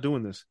 they're not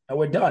doing this. And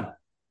we're done.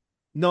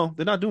 No,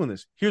 they're not doing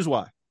this. Here's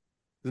why.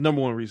 The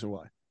number one reason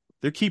why.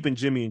 They're keeping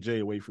Jimmy and Jay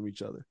away from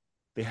each other.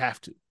 They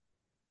have to.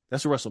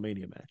 That's a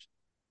WrestleMania match.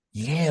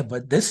 Yeah,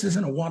 but this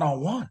isn't a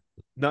one-on-one.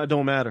 No, it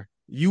don't matter.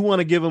 You want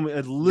to give them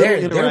as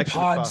little interaction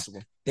as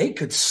possible. They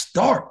could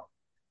start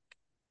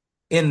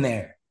in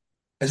there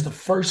as the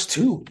first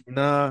 2.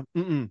 Nah,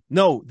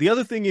 no. The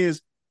other thing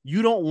is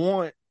you don't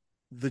want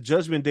the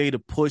Judgment Day to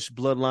push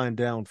Bloodline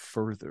down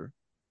further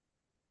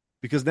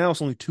because now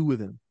it's only 2 of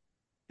them.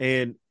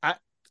 And I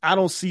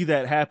don't see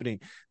that happening.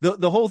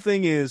 The whole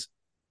thing is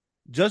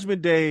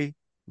Judgment Day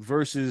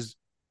versus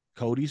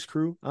Cody's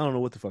crew. I don't know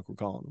what the fuck we're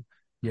calling them.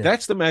 Yeah.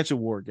 That's the match of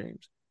War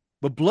Games.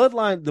 But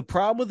Bloodline, the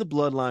problem with the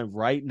Bloodline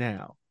right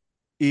now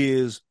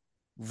is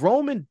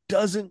Roman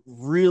doesn't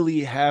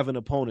really have an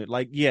opponent.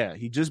 Like, yeah,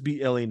 he just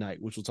beat LA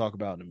Knight, which we'll talk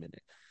about in a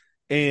minute.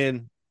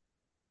 And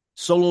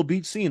Solo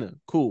beat Cena.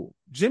 Cool.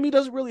 Jimmy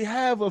doesn't really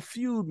have a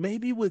feud,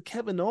 maybe with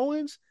Kevin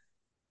Owens.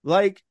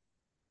 Like,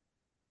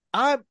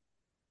 I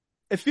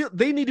feel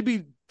they need to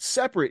be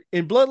separate.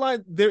 In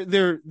Bloodline,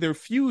 their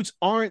feuds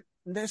aren't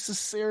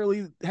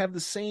necessarily have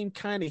the same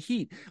kind of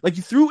heat. Like,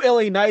 you threw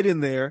LA Knight in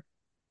there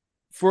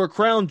for a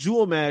crown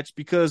jewel match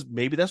because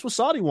maybe that's what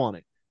Saudi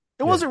wanted.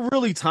 It wasn't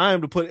really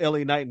time to put LA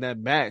Knight in that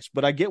match,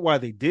 but I get why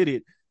they did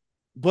it.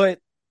 But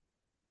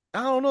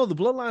I don't know. The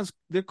Bloodlines,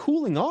 they're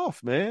cooling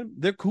off, man.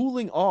 They're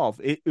cooling off.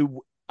 It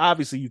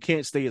obviously, you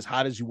can't stay as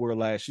hot as you were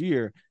last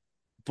year,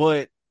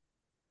 but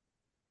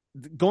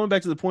going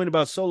back to the point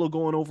about Solo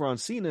going over on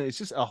Cena, it's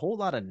just a whole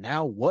lot of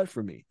now what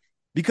for me.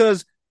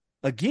 Because,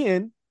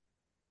 again,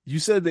 you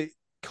said that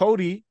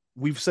Cody,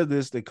 we've said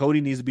this, that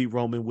Cody needs to beat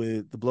Roman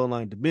with the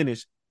Bloodline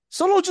diminished.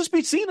 Solo just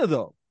beat Cena,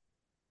 though.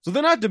 So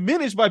they're not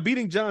diminished by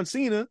beating John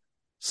Cena.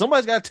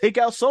 Somebody's got to take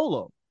out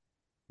Solo.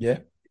 Yeah.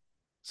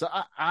 So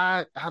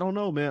I don't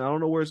know, man. I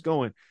don't know where it's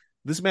going.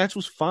 This match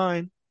was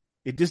fine.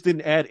 It just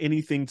didn't add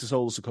anything to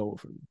Solo Sikoa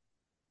for me.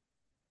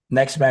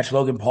 Next match,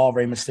 Logan Paul,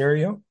 Rey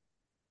Mysterio.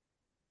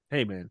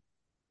 Hey, man.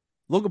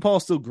 Logan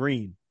Paul's still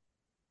green.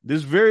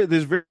 There's very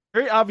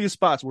obvious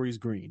spots where he's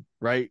green,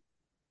 right?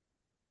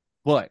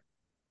 But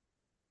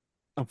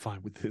I'm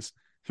fine with this.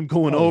 Him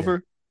going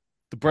over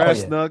the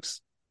brass knucks,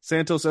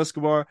 Santos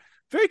Escobar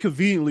very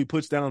conveniently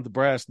puts down the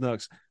brass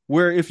knucks,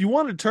 where if you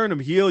wanted to turn him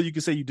heel, you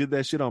could say you did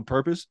that shit on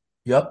purpose.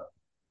 Yep.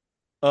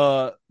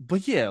 But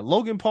yeah,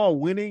 Logan Paul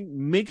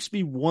winning makes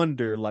me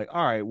wonder, like,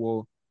 all right,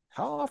 well,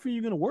 how often are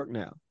you going to work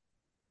now?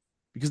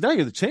 Because now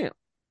you're the champ.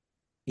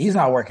 He's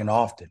not working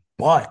often,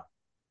 but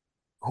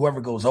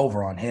whoever goes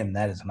over on him,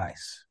 that is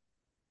nice.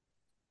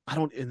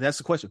 And that's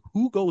the question.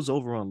 Who goes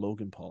over on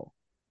Logan Paul?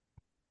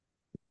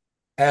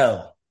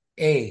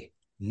 L.A.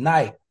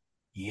 Knight.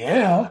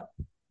 Yeah.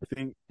 I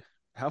think,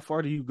 how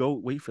far do you go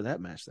wait for that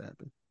match to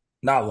happen?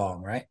 Not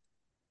long, right?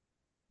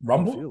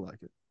 Rumble? I feel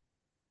like it.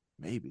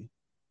 Maybe.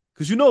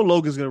 Because you know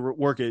Logan's going to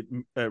work at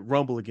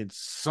Rumble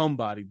against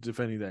somebody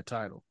defending that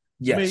title.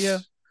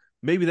 Yes.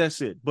 Maybe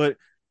that's it. But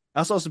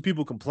I saw some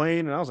people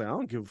complain, and I was like, I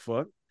don't give a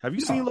fuck. Have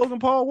you seen Logan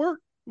Paul work?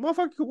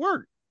 Motherfucker could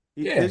work.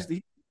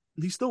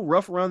 He's still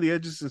rough around the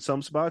edges in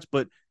some spots,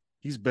 but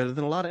he's better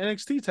than a lot of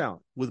NXT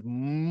talent with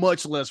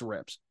much less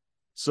reps.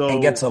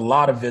 And gets a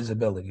lot of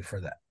visibility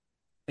for that.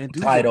 And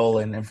title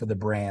and for the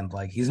brand.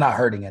 Like, he's not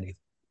hurting anything.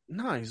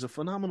 Nah, he's a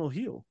phenomenal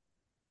heel.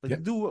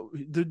 Like,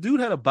 the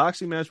dude had a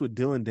boxing match with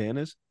Dylan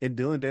Dennis, and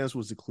Dylan Dennis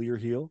was the clear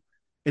heel.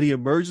 And he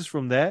emerges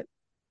from that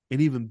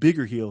an even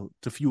bigger heel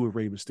to feud with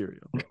Rey Mysterio.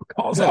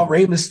 Calls out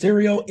Rey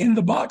Mysterio in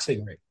the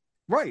boxing ring.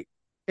 Right.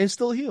 And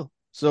still a heel.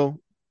 So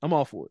I'm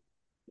all for it.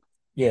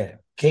 Yeah.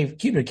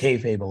 Keeping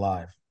kayfabe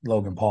alive,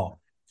 Logan Paul.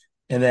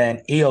 And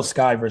then Io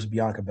Sky versus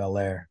Bianca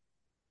Belair.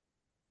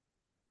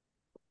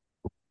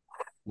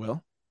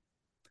 Well,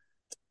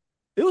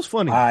 it was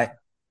funny.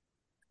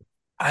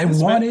 I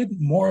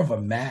wanted more of a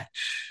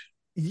match.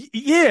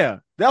 Yeah.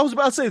 That was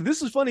about to say,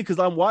 this is funny because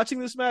I'm watching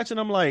this match and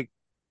I'm like,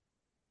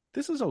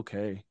 this is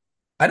okay.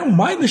 I don't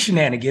mind the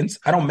shenanigans.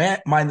 I don't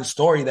mind the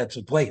story that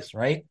took place,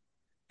 right?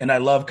 And I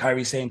love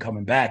Kyrie Sane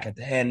coming back at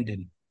the end.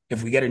 And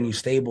if we get a new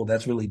stable,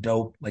 that's really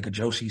dope, like a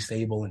Joshi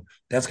stable, and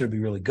that's going to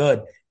be really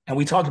good. And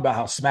we talked about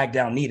how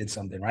SmackDown needed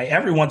something, right?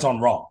 Everyone's on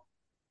Raw.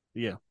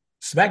 Yeah.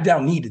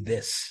 SmackDown needed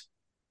this.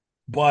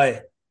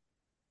 But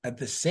at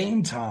the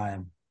same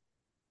time,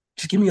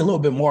 just give me a little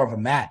bit more of a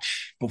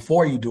match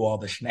before you do all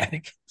the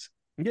shenanigans.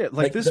 Yeah,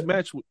 like this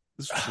match was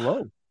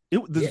slow.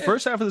 The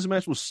first half of this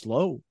match was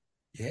slow.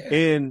 Yeah.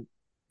 And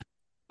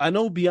I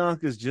know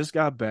Bianca's just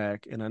got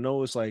back, and I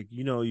know it's like,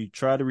 you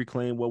try to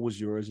reclaim what was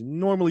yours, and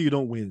normally you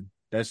don't win.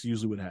 That's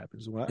usually what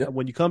happens.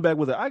 When you come back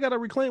with it, I got to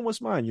reclaim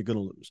what's mine, you're going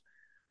to lose.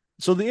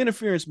 So the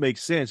interference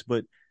makes sense,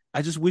 but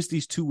I just wish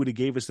these two would have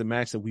gave us the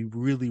match that we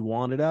really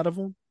wanted out of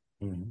them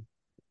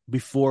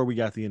before we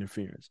got the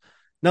interference.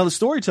 Now, the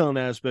storytelling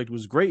aspect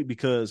was great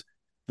because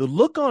the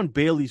look on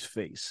Bayley's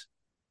face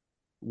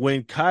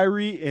when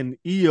Kyrie and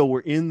Io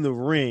were in the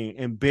ring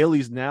and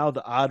Bayley's now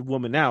the odd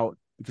woman out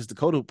because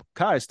Dakota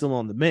Kai is still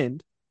on the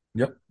mend.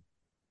 Yep.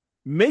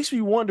 Makes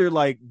me wonder,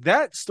 like,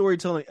 that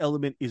storytelling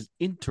element is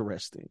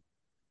interesting.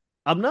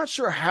 I'm not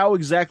sure how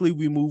exactly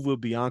we move with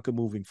Bianca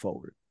moving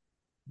forward.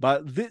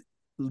 But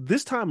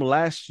this time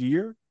last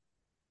year,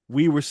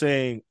 we were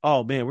saying,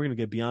 oh, man, we're going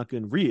to get Bianca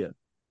and Rhea.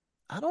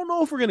 I don't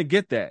know if we're going to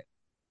get that.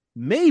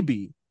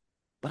 Maybe,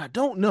 but I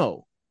don't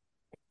know.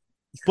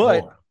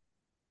 But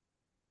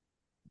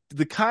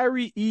the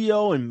Kyrie,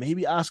 Io, and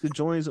maybe Asuka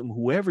joins them,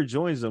 whoever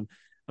joins them,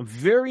 I'm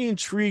very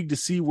intrigued to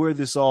see where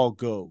this all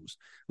goes.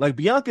 Like,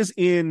 Bianca's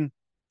in,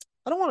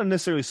 I don't want to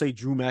necessarily say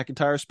Drew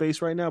McIntyre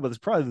space right now, but it's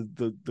probably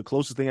the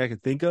closest thing I can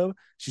think of.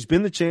 She's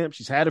been the champ.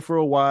 She's had it for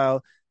a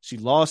while. She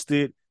lost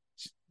it.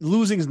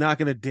 Losing is not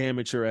going to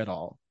damage her at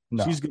all.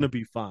 No. She's going to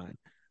be fine.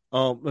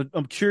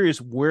 I'm curious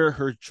where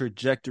her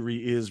trajectory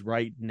is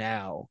right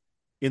now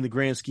in the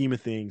grand scheme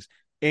of things,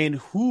 and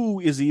who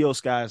is Io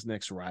Sky's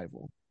next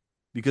rival.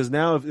 Because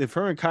now if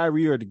her and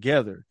Kyrie are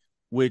together,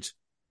 which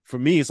for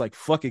me is like,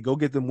 fuck it, go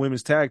get them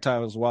women's tag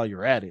titles while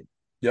you're at it.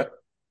 Yep.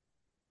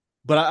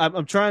 But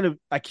I'm trying to,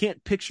 I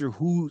can't picture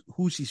who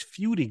she's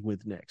feuding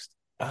with next.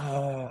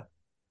 I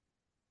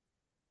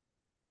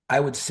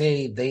would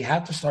say they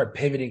have to start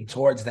pivoting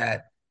towards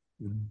that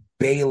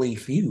Bayley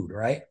feud,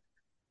 right?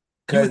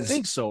 You would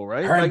think so,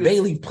 right? Her and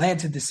Bayley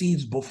planted the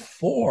seeds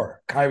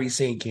before Kyrie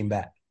Sane came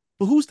back.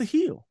 But who's the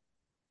heel?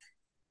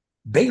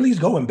 Bayley's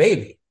going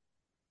baby.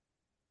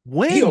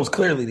 When? Io's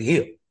clearly the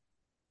heel.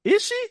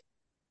 Is she?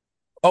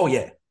 Oh,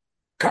 yeah.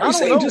 Kyrie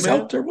Sane just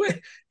helped her win.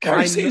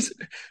 Kyrie Sane,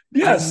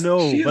 yes. I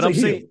know, but I'm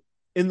saying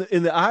in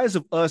the eyes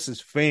of us as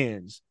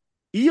fans,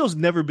 Io's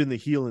never been the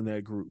heel in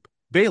that group.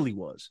 Bayley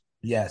was.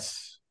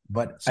 Yes.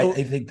 But so,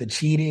 I think the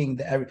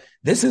cheating,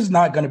 this is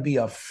not going to be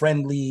a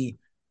friendly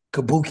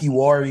Kabuki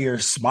Warrior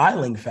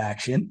smiling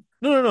faction.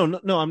 No.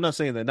 I'm not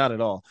saying that. Not at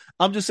all.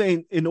 I'm just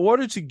saying in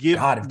order to give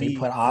God, if they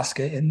put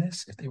Asuka in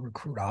this, if they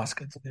recruit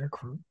Asuka to their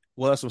crew.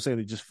 Well, that's what I'm saying.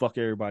 They just fuck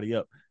everybody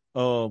up.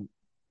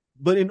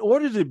 But in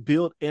order to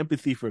build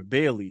empathy for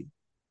Bayley,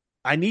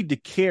 I need to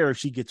care if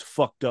she gets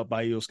fucked up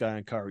by Io Sky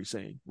and Kyrie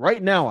Sane.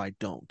 Right now, I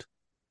don't.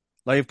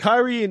 Like, if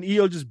Kyrie and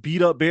Io just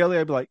beat up Bayley,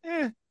 I'd be like,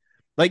 eh.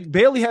 Like,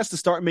 Bayley has to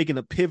start making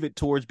a pivot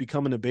towards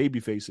becoming a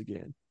babyface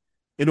again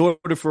in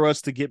order for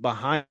us to get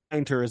behind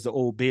her as the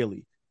old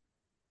Bayley.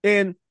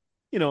 And,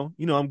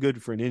 I'm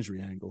good for an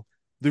injury angle.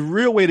 The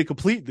real way to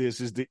complete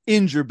this is to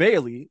injure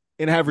Bayley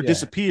and have her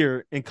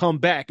disappear and come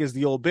back as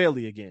the old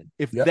Bayley again,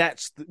 if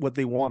that's what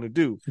they want to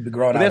do.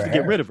 But they have to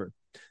get rid of her.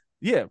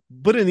 Yeah.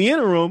 But in the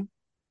interim,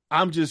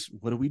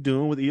 what are we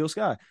doing with Io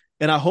Sky?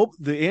 And I hope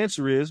the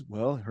answer is,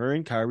 well, her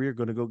and Kyrie are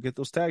going to go get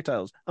those tag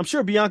titles. I'm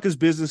sure Bianca's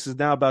business is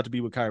now about to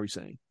be with Kyrie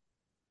Sane.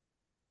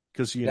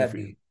 Because she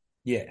interfered.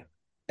 Yeah.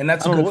 And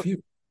that's a good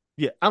feud.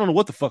 Yeah. I don't know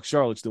what the fuck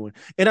Charlotte's doing.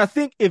 And I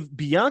think if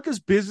Bianca's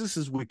business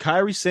is with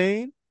Kyrie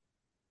Sane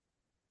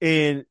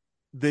and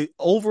the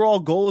overall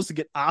goal is to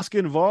get Asuka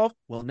involved,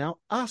 well, now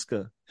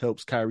Asuka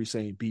helps Kyrie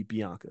Sane beat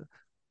Bianca.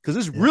 Because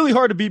it's really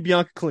hard to beat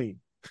Bianca clean.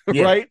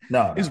 Right?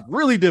 No. It's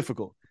really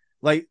difficult.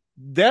 Like,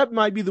 that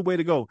might be the way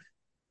to go.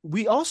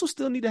 We also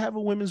still need to have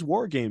a women's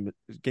war games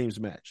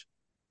match.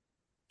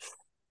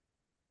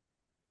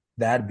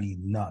 That'd be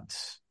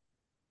nuts.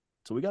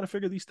 So we got to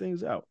figure these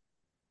things out.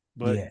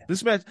 But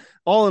this match,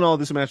 all in all,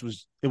 this match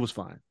was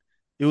fine.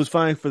 It was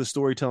fine for the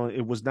storytelling.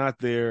 It was not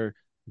their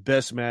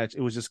best match.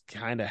 It was just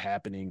kind of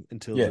happening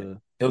until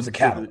it was a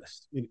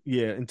catalyst.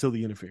 Until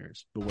the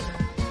interference. But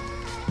whatever.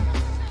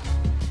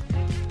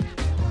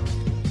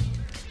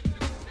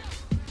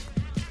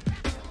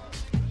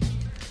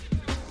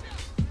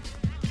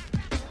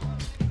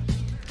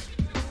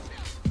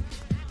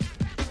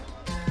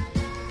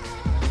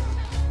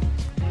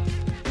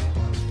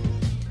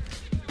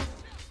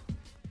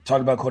 Talk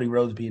about Cody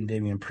Rhodes beating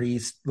Damian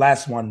Priest.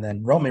 Last one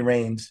then. Roman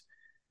Reigns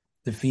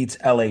defeats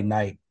LA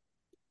Knight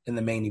in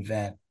the main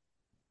event.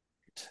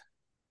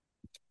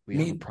 We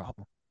have a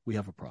problem. We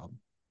have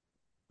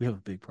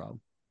a big problem.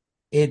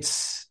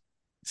 It's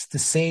the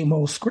same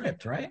old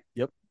script, right?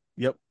 Yep.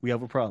 We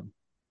have a problem.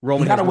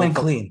 Roman got to win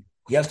clean.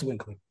 He has to win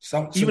clean.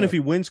 Even if he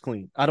wins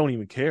clean, I don't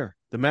even care.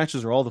 The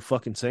matches are all the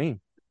fucking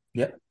same.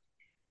 Yep.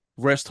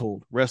 Rest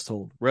hold, rest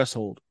hold, rest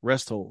hold,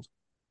 rest hold.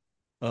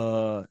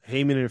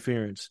 Heyman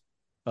interference.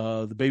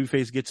 The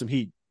babyface gets some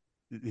heat.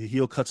 The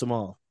heel cuts him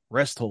off.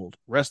 Rest hold,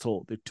 rest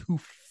hold. They're too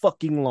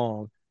fucking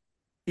long.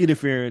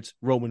 Interference.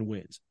 Roman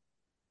wins.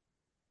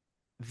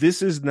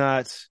 This is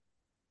not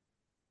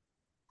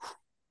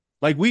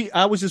like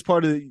I was just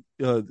part of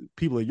the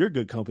people at your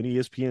good company,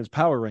 ESPN's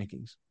power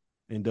rankings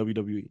in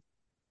WWE.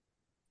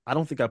 I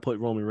don't think I put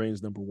Roman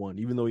Reigns number one,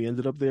 even though he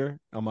ended up there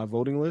on my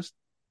voting list.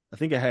 I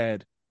think I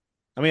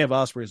may have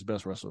Ospreay as the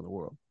best wrestler in the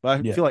world, but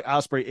I feel like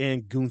Ospreay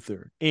and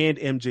Gunther and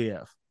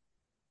MJF.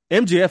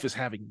 MJF is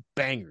having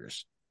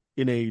bangers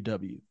in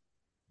AEW.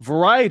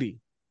 Variety.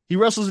 He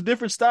wrestles a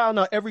different style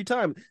now every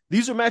time.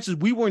 These are matches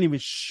we weren't even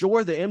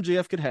sure that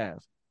MJF could have,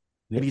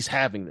 and he's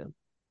having them.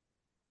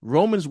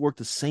 Roman's worked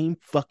the same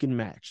fucking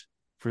match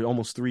for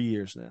almost 3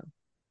 years now.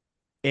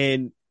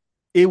 And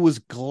it was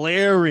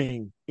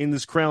glaring in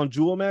this crown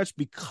jewel match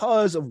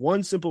because of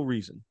one simple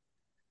reason.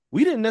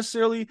 We didn't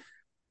necessarily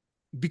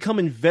become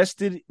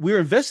invested. We were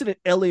invested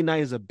in LA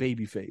Knight as a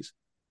babyface.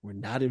 We're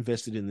not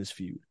invested in this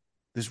feud.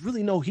 There's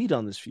really no heat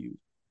on this feud.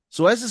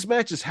 So as this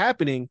match is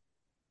happening,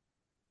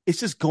 it's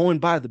just going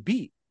by the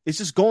beat. It's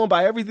just going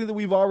by everything that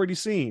we've already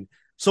seen.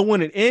 So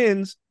when it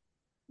ends,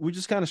 we're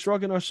just kind of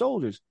shrugging our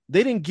shoulders.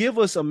 They didn't give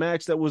us a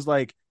match that was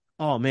like,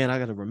 oh man, I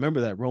got to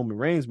remember that Roman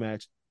Reigns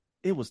match.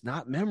 It was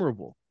not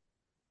memorable.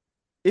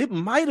 It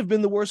might have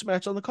been the worst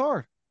match on the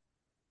card.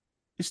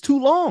 It's too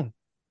long.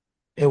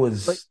 It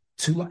was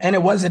too long. And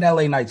it wasn't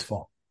LA Knight's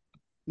fault.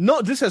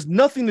 No, this has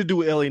nothing to do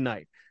with LA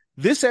Knight.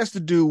 This has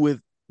to do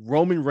with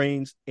Roman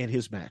Reigns and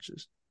his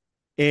matches.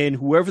 And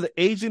whoever the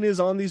agent is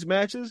on these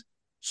matches,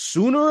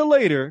 sooner or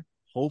later,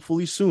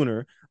 hopefully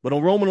sooner, but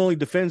Roman only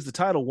defends the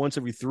title once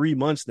every 3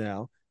 months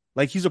now.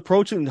 Like he's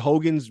approaching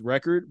Hogan's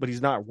record, but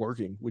he's not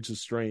working, which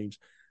is strange.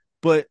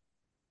 But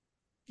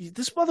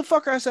this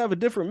motherfucker has to have a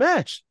different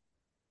match.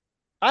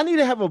 I need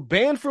to have a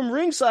banned from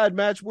ringside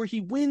match where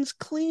he wins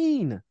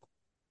clean.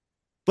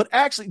 But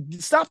actually,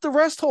 stop the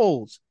rest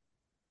holds.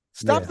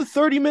 Stop the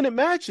 30-minute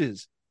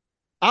matches.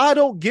 I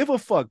don't give a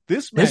fuck.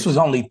 This was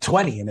only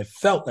 20 and it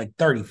felt like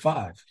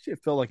 35.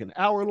 Shit felt like an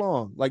hour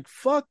long. Like,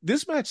 fuck,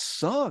 this match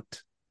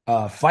sucked.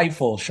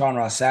 Fightful, Sean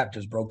Ross Sapp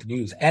just broke the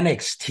news.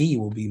 NXT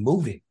will be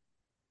moving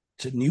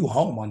to new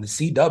home on the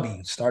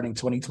CW starting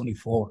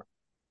 2024.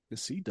 The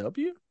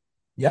CW?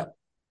 Yep.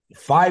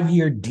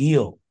 5-year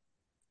deal.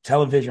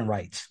 Television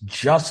rights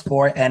just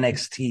for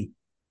NXT.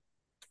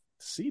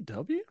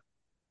 CW?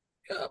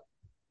 Yep.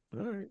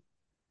 All right.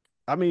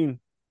 I mean,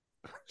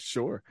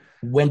 sure.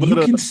 When you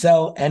can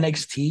sell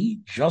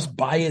NXT just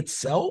by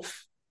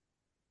itself,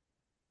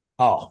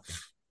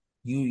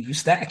 you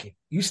stack it.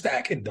 You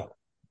stack it though.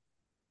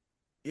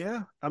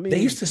 Yeah, I mean,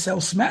 they used to sell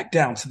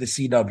SmackDown to the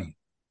CW.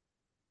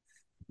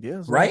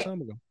 Yeah, right. A long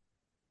time ago.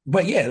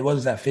 But yeah, what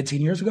was that?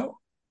 15 years ago.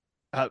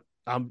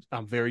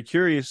 I'm very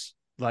curious.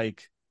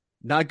 Like,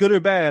 not good or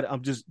bad.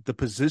 I'm just the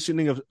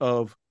positioning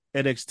of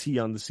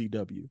NXT on the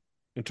CW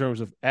in terms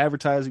of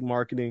advertising,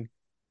 marketing.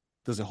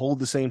 Does it hold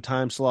the same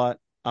time slot?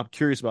 I'm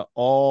curious about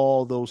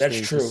all those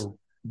things. That's true.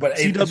 But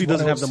CW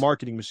doesn't have the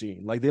marketing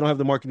machine. Like, they don't have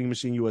the marketing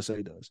machine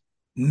USA does.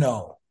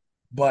 No.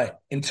 But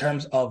in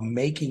terms of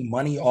making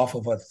money off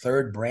of a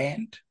third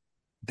brand,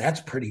 that's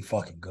pretty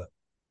fucking good.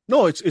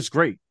 No, it's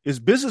great. It's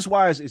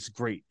business-wise, it's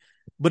great.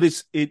 But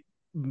it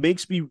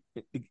makes me,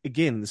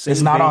 again, the same.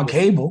 It's not on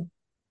cable.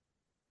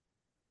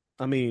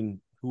 I mean,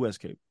 who has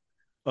cable?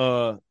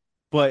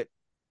 But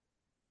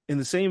in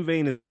the same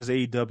vein as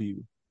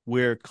AEW,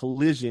 where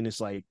Collision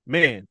is like,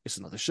 man, it's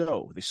another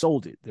show. They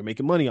sold it. They're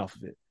making money off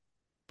of it.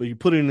 But you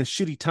put it in a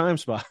shitty time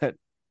spot,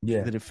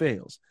 then it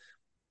fails.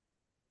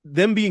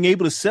 Them being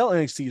able to sell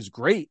NXT is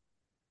great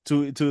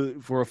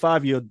for a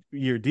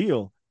 5-year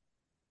deal.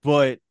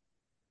 But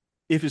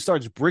if it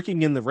starts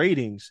bricking in the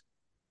ratings,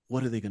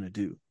 what are they going to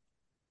do?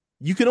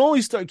 You can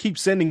only keep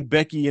sending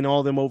Becky and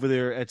all them over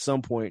there at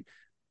some point.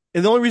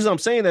 And the only reason I'm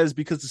saying that is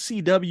because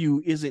the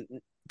CW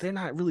they're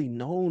not really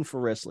known for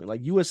wrestling.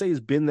 Like, USA has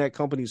been that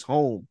company's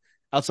home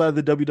outside of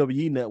the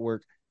WWE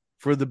network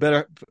for the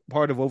better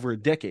part of over a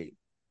decade.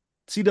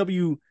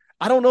 CW,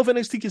 I don't know if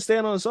NXT can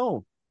stand on its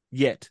own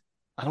yet.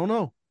 I don't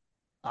know.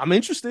 I'm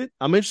interested.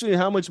 I'm interested in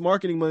how much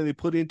marketing money they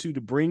put into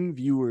to bring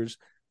viewers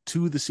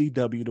to the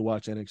CW to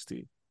watch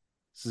NXT.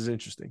 This is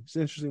interesting. It's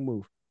an interesting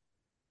move.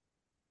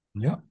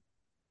 Yeah.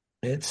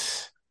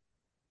 It's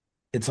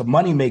a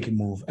money-making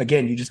move.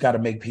 Again, you just got to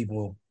make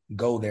people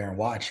go there and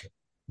watch it.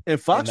 And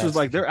Fox was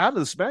like, they're out of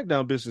the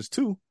SmackDown business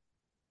too.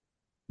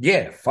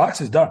 Yeah, Fox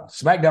is done.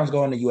 SmackDown's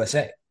going to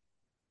USA.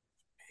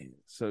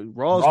 So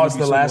Raw's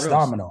the last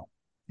domino.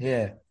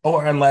 Yeah.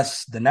 Or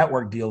unless the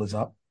network deal is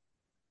up.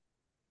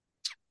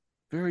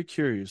 Very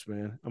curious,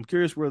 man. I'm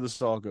curious where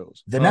this all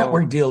goes. The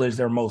network deal is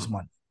their most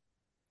money.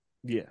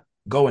 Yeah.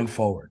 Going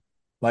forward.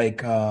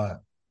 Like,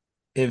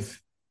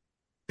 if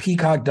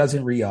Peacock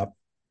doesn't re-up,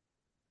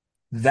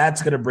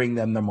 that's going to bring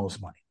them the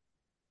most money.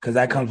 Because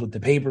that comes with the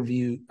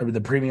pay-per-view or the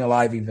premium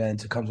live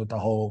events. It comes with the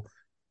whole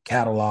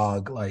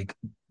catalog. Like,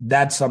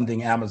 that's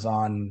something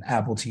Amazon,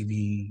 Apple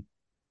TV,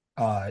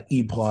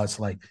 E Plus,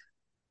 like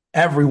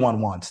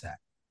everyone wants that.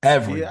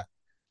 Everyone. Yeah,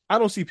 I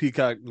don't see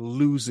Peacock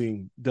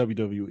losing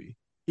WWE,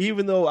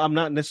 even though I'm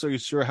not necessarily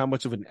sure how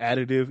much of an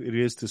additive it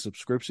is to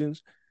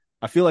subscriptions.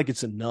 I feel like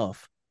it's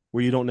enough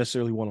where you don't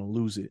necessarily want to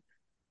lose it.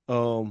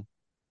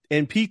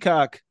 And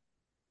Peacock,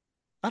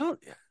 I'm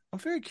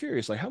very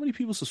curious. Like, how many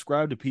people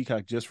subscribe to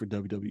Peacock just for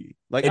WWE?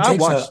 Like,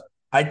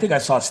 I think I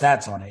saw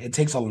stats on it. It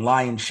takes a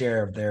lion's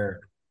share of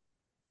their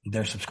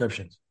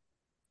subscriptions.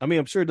 I mean,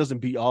 I'm sure it doesn't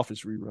beat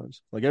Office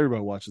reruns. Like,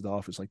 everybody watches The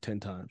Office like 10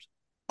 times.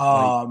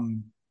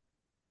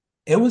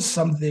 It was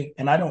something,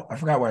 and I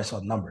forgot where I saw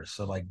the numbers,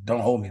 so like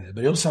don't hold me there,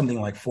 but it was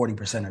something like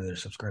 40% of their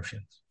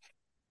subscriptions.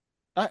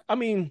 I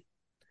mean,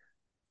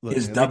 look,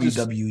 is man,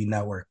 WWE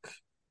Network.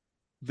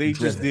 They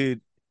just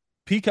did.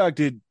 Peacock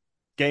did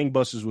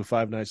gangbusters with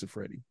Five Nights at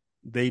Freddy.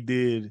 They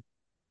did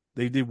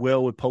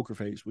well with Poker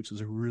Face, which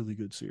is a really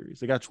good series.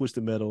 They got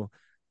Twisted Metal.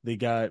 They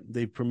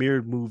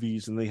premiered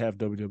movies, and they have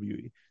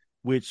WWE,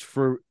 which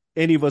for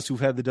any of us who've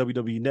had the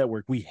WWE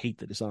Network, we hate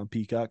that it's on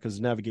Peacock because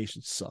the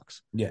navigation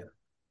sucks. Yeah.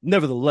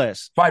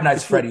 Nevertheless, Five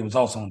Nights at Freddy was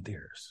also in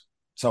theaters.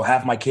 So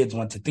half my kids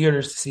went to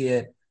theaters to see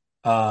it.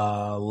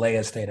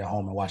 Leia stayed at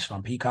home and watched it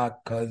on Peacock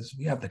because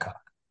we have the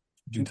cock.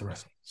 Due to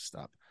wrestling.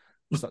 Stop.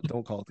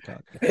 Don't call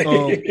it the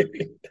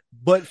cock.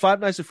 But Five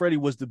Nights at Freddy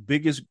was the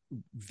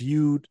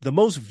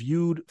most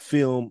viewed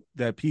film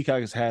that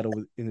Peacock has had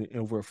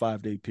over a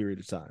 5-day period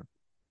of time.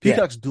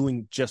 Peacock's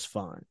doing just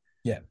fine.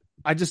 Yeah.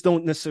 I just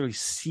don't necessarily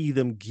see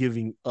them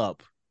giving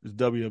up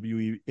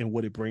WWE and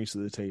what it brings to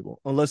the table,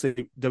 unless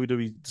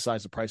WWE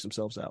decides to price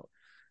themselves out.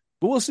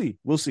 But we'll see.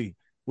 We'll see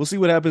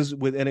what happens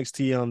with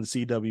NXT on the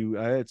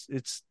CW.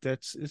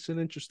 It's an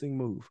interesting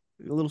move,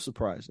 a little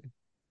surprising,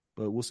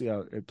 but we'll see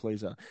how it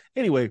plays out.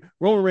 Anyway,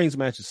 Roman Reigns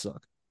matches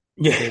suck.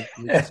 Yeah,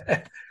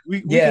 we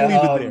can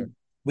leave it there.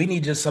 We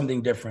need just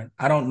something different.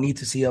 I don't need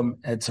to see him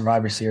at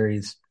Survivor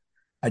Series.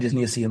 I just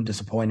need to see him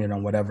disappointed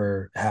on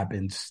whatever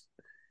happens.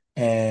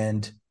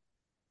 And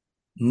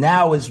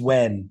now is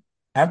when,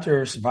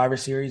 after Survivor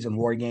Series and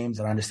War Games,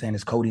 and I understand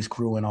it's Cody's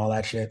crew and all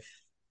that shit,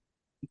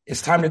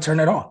 it's time to turn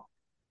it on.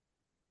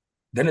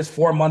 Then it's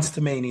 4 months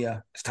to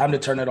Mania. It's time to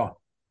turn it on.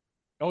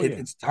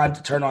 It's time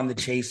to turn on the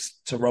chase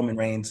to Roman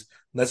Reigns.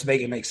 Let's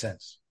make it make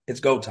sense. It's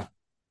go time.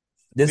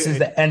 This is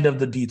the end of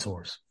the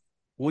detours.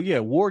 Well, yeah,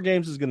 War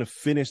Games is going to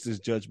finish this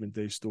Judgment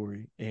Day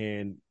story.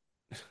 And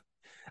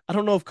I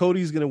don't know if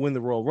Cody's going to win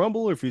the Royal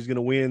Rumble or if he's going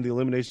to win the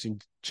Elimination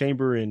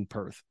Chamber in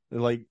Perth.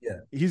 Like,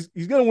 he's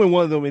going to win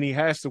one of them, and he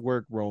has to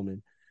work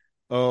Roman.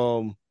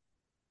 It's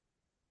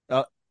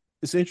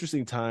an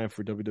interesting time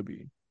for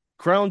WWE.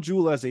 Crown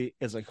Jewel as a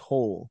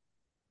whole,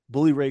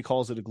 Bully Ray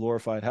calls it a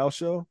glorified house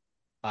show.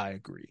 I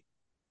agree.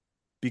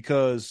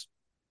 Because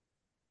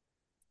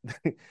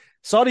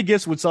Saudi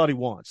gets what Saudi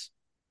wants.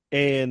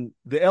 And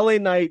the LA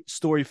Knight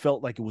story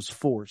felt like it was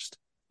forced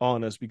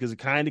on us because it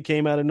kind of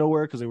came out of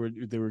nowhere because they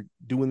were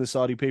doing the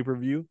Saudi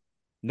pay-per-view.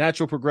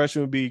 Natural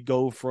progression would be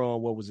go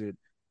from, what was it,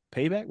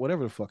 Payback?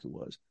 Whatever the fuck it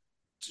was.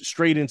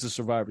 Straight into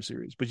Survivor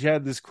Series. But you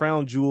had this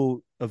Crown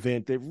Jewel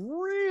event that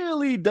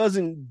really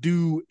doesn't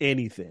do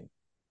anything.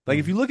 Like,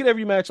 if you look at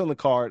every match on the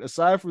card,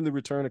 aside from the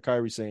return of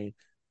Kairi Sane,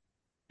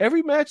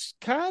 every match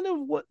kind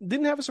of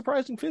didn't have a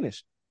surprising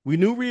finish. We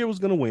knew Rhea was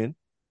going to win.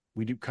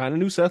 We kind of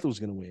knew Seth was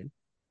going to win.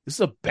 This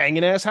is a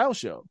banging ass house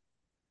show.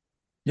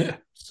 Yeah.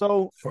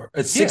 So for a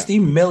 $60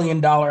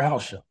 million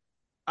house show.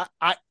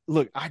 I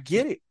look, I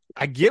get it.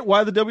 I get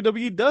why the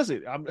WWE does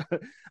it. I'm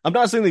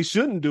not saying they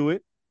shouldn't do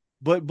it,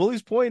 but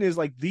Bully's point is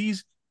like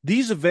these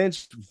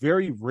events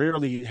very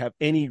rarely have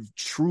any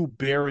true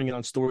bearing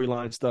on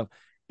storyline stuff.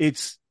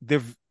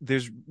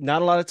 There's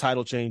not a lot of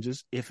title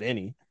changes, if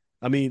any.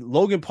 I mean,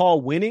 Logan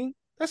Paul winning,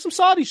 that's some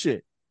Saudi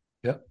shit.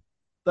 Yep.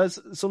 That's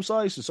some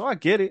Saudi shit. So I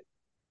get it.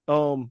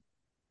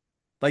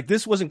 Like,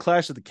 this wasn't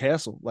Clash at the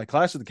Castle. Like,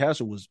 Clash at the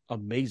Castle was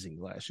amazing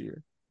last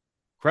year.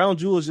 Crown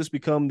Jewel has just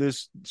become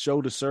this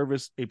show to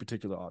service a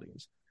particular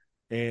audience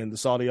and the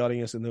Saudi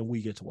audience, and then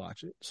we get to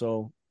watch it.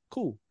 So,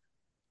 cool.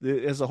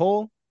 As a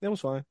whole, it was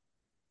fine.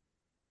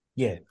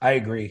 Yeah, I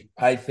agree.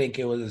 I think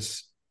it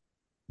was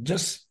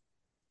just,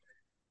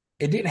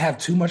 it didn't have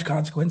too much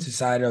consequence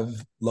aside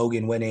of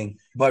Logan winning,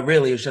 but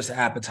really it was just an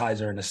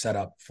appetizer and a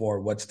setup for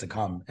what's to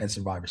come in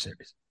Survivor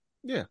Series.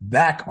 Yeah.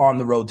 Back on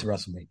the road to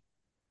WrestleMania.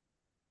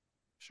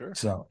 Sure.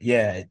 So,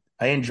 yeah,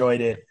 I enjoyed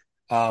it.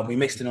 We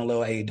mixed in a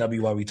little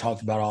AEW while we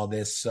talked about all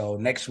this. So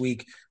next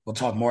week, we'll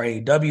talk more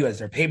AEW as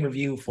their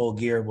pay-per-view. Full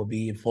Gear will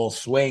be in full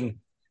swing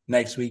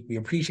next week. We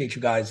appreciate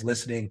you guys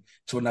listening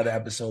to another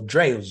episode.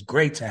 Dre, it was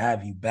great to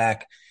have you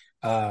back.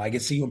 I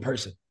can see you in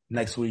person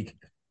next week.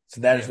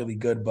 So that is really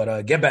good.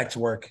 But get back to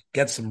work,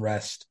 get some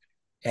rest,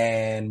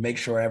 and make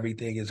sure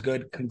everything is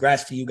good.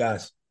 Congrats to you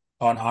guys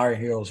on Our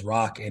Heroes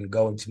Rock and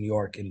going to New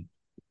York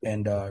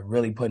and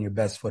really putting your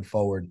best foot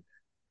forward.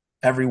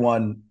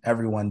 Everyone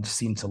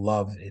seemed to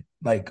love it.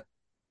 Like,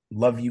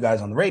 love you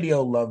guys on the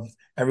radio. Love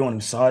everyone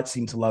who saw it.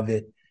 Seemed to love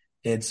it.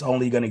 It's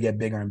only going to get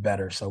bigger and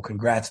better. So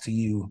congrats to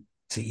you,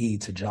 to E,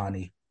 to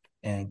Johnny,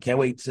 and can't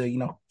wait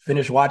to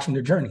finish watching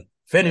the journey.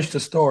 Finish the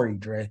story,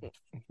 Dre.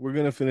 We're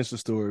going to finish the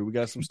story. We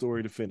got some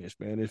story to finish,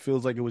 man. It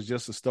feels like it was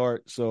just a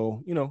start.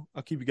 So,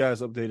 I'll keep you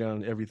guys updated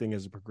on everything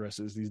as it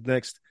progresses. These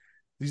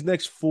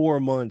next 4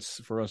 months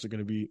for us are going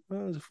to be,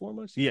 is it 4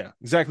 months? Yeah,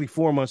 exactly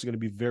 4 months are going to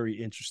be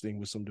very interesting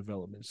with some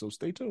development. So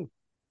stay tuned.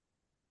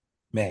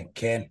 Man,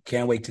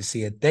 can't wait to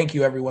see it. Thank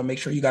you, everyone. Make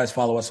sure you guys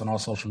follow us on all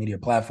social media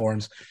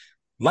platforms.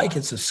 Like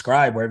and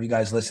subscribe wherever you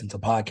guys listen to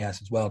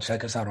podcasts as well.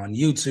 Check us out on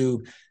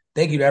YouTube.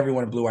 Thank you to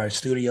everyone at Blue Wire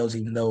Studios.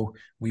 Even though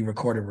we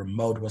recorded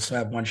remote, we'll still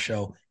have one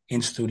show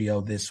in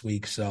studio this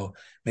week. So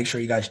make sure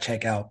you guys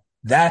check out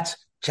that.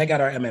 Check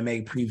out our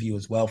MMA preview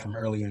as well from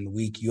earlier in the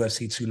week.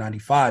 UFC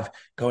 295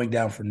 going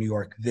down for New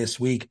York this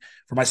week.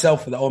 For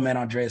myself, for the old man,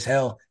 Andreas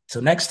Hell.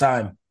 Till next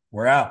time,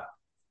 we're out.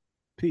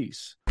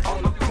 Peace.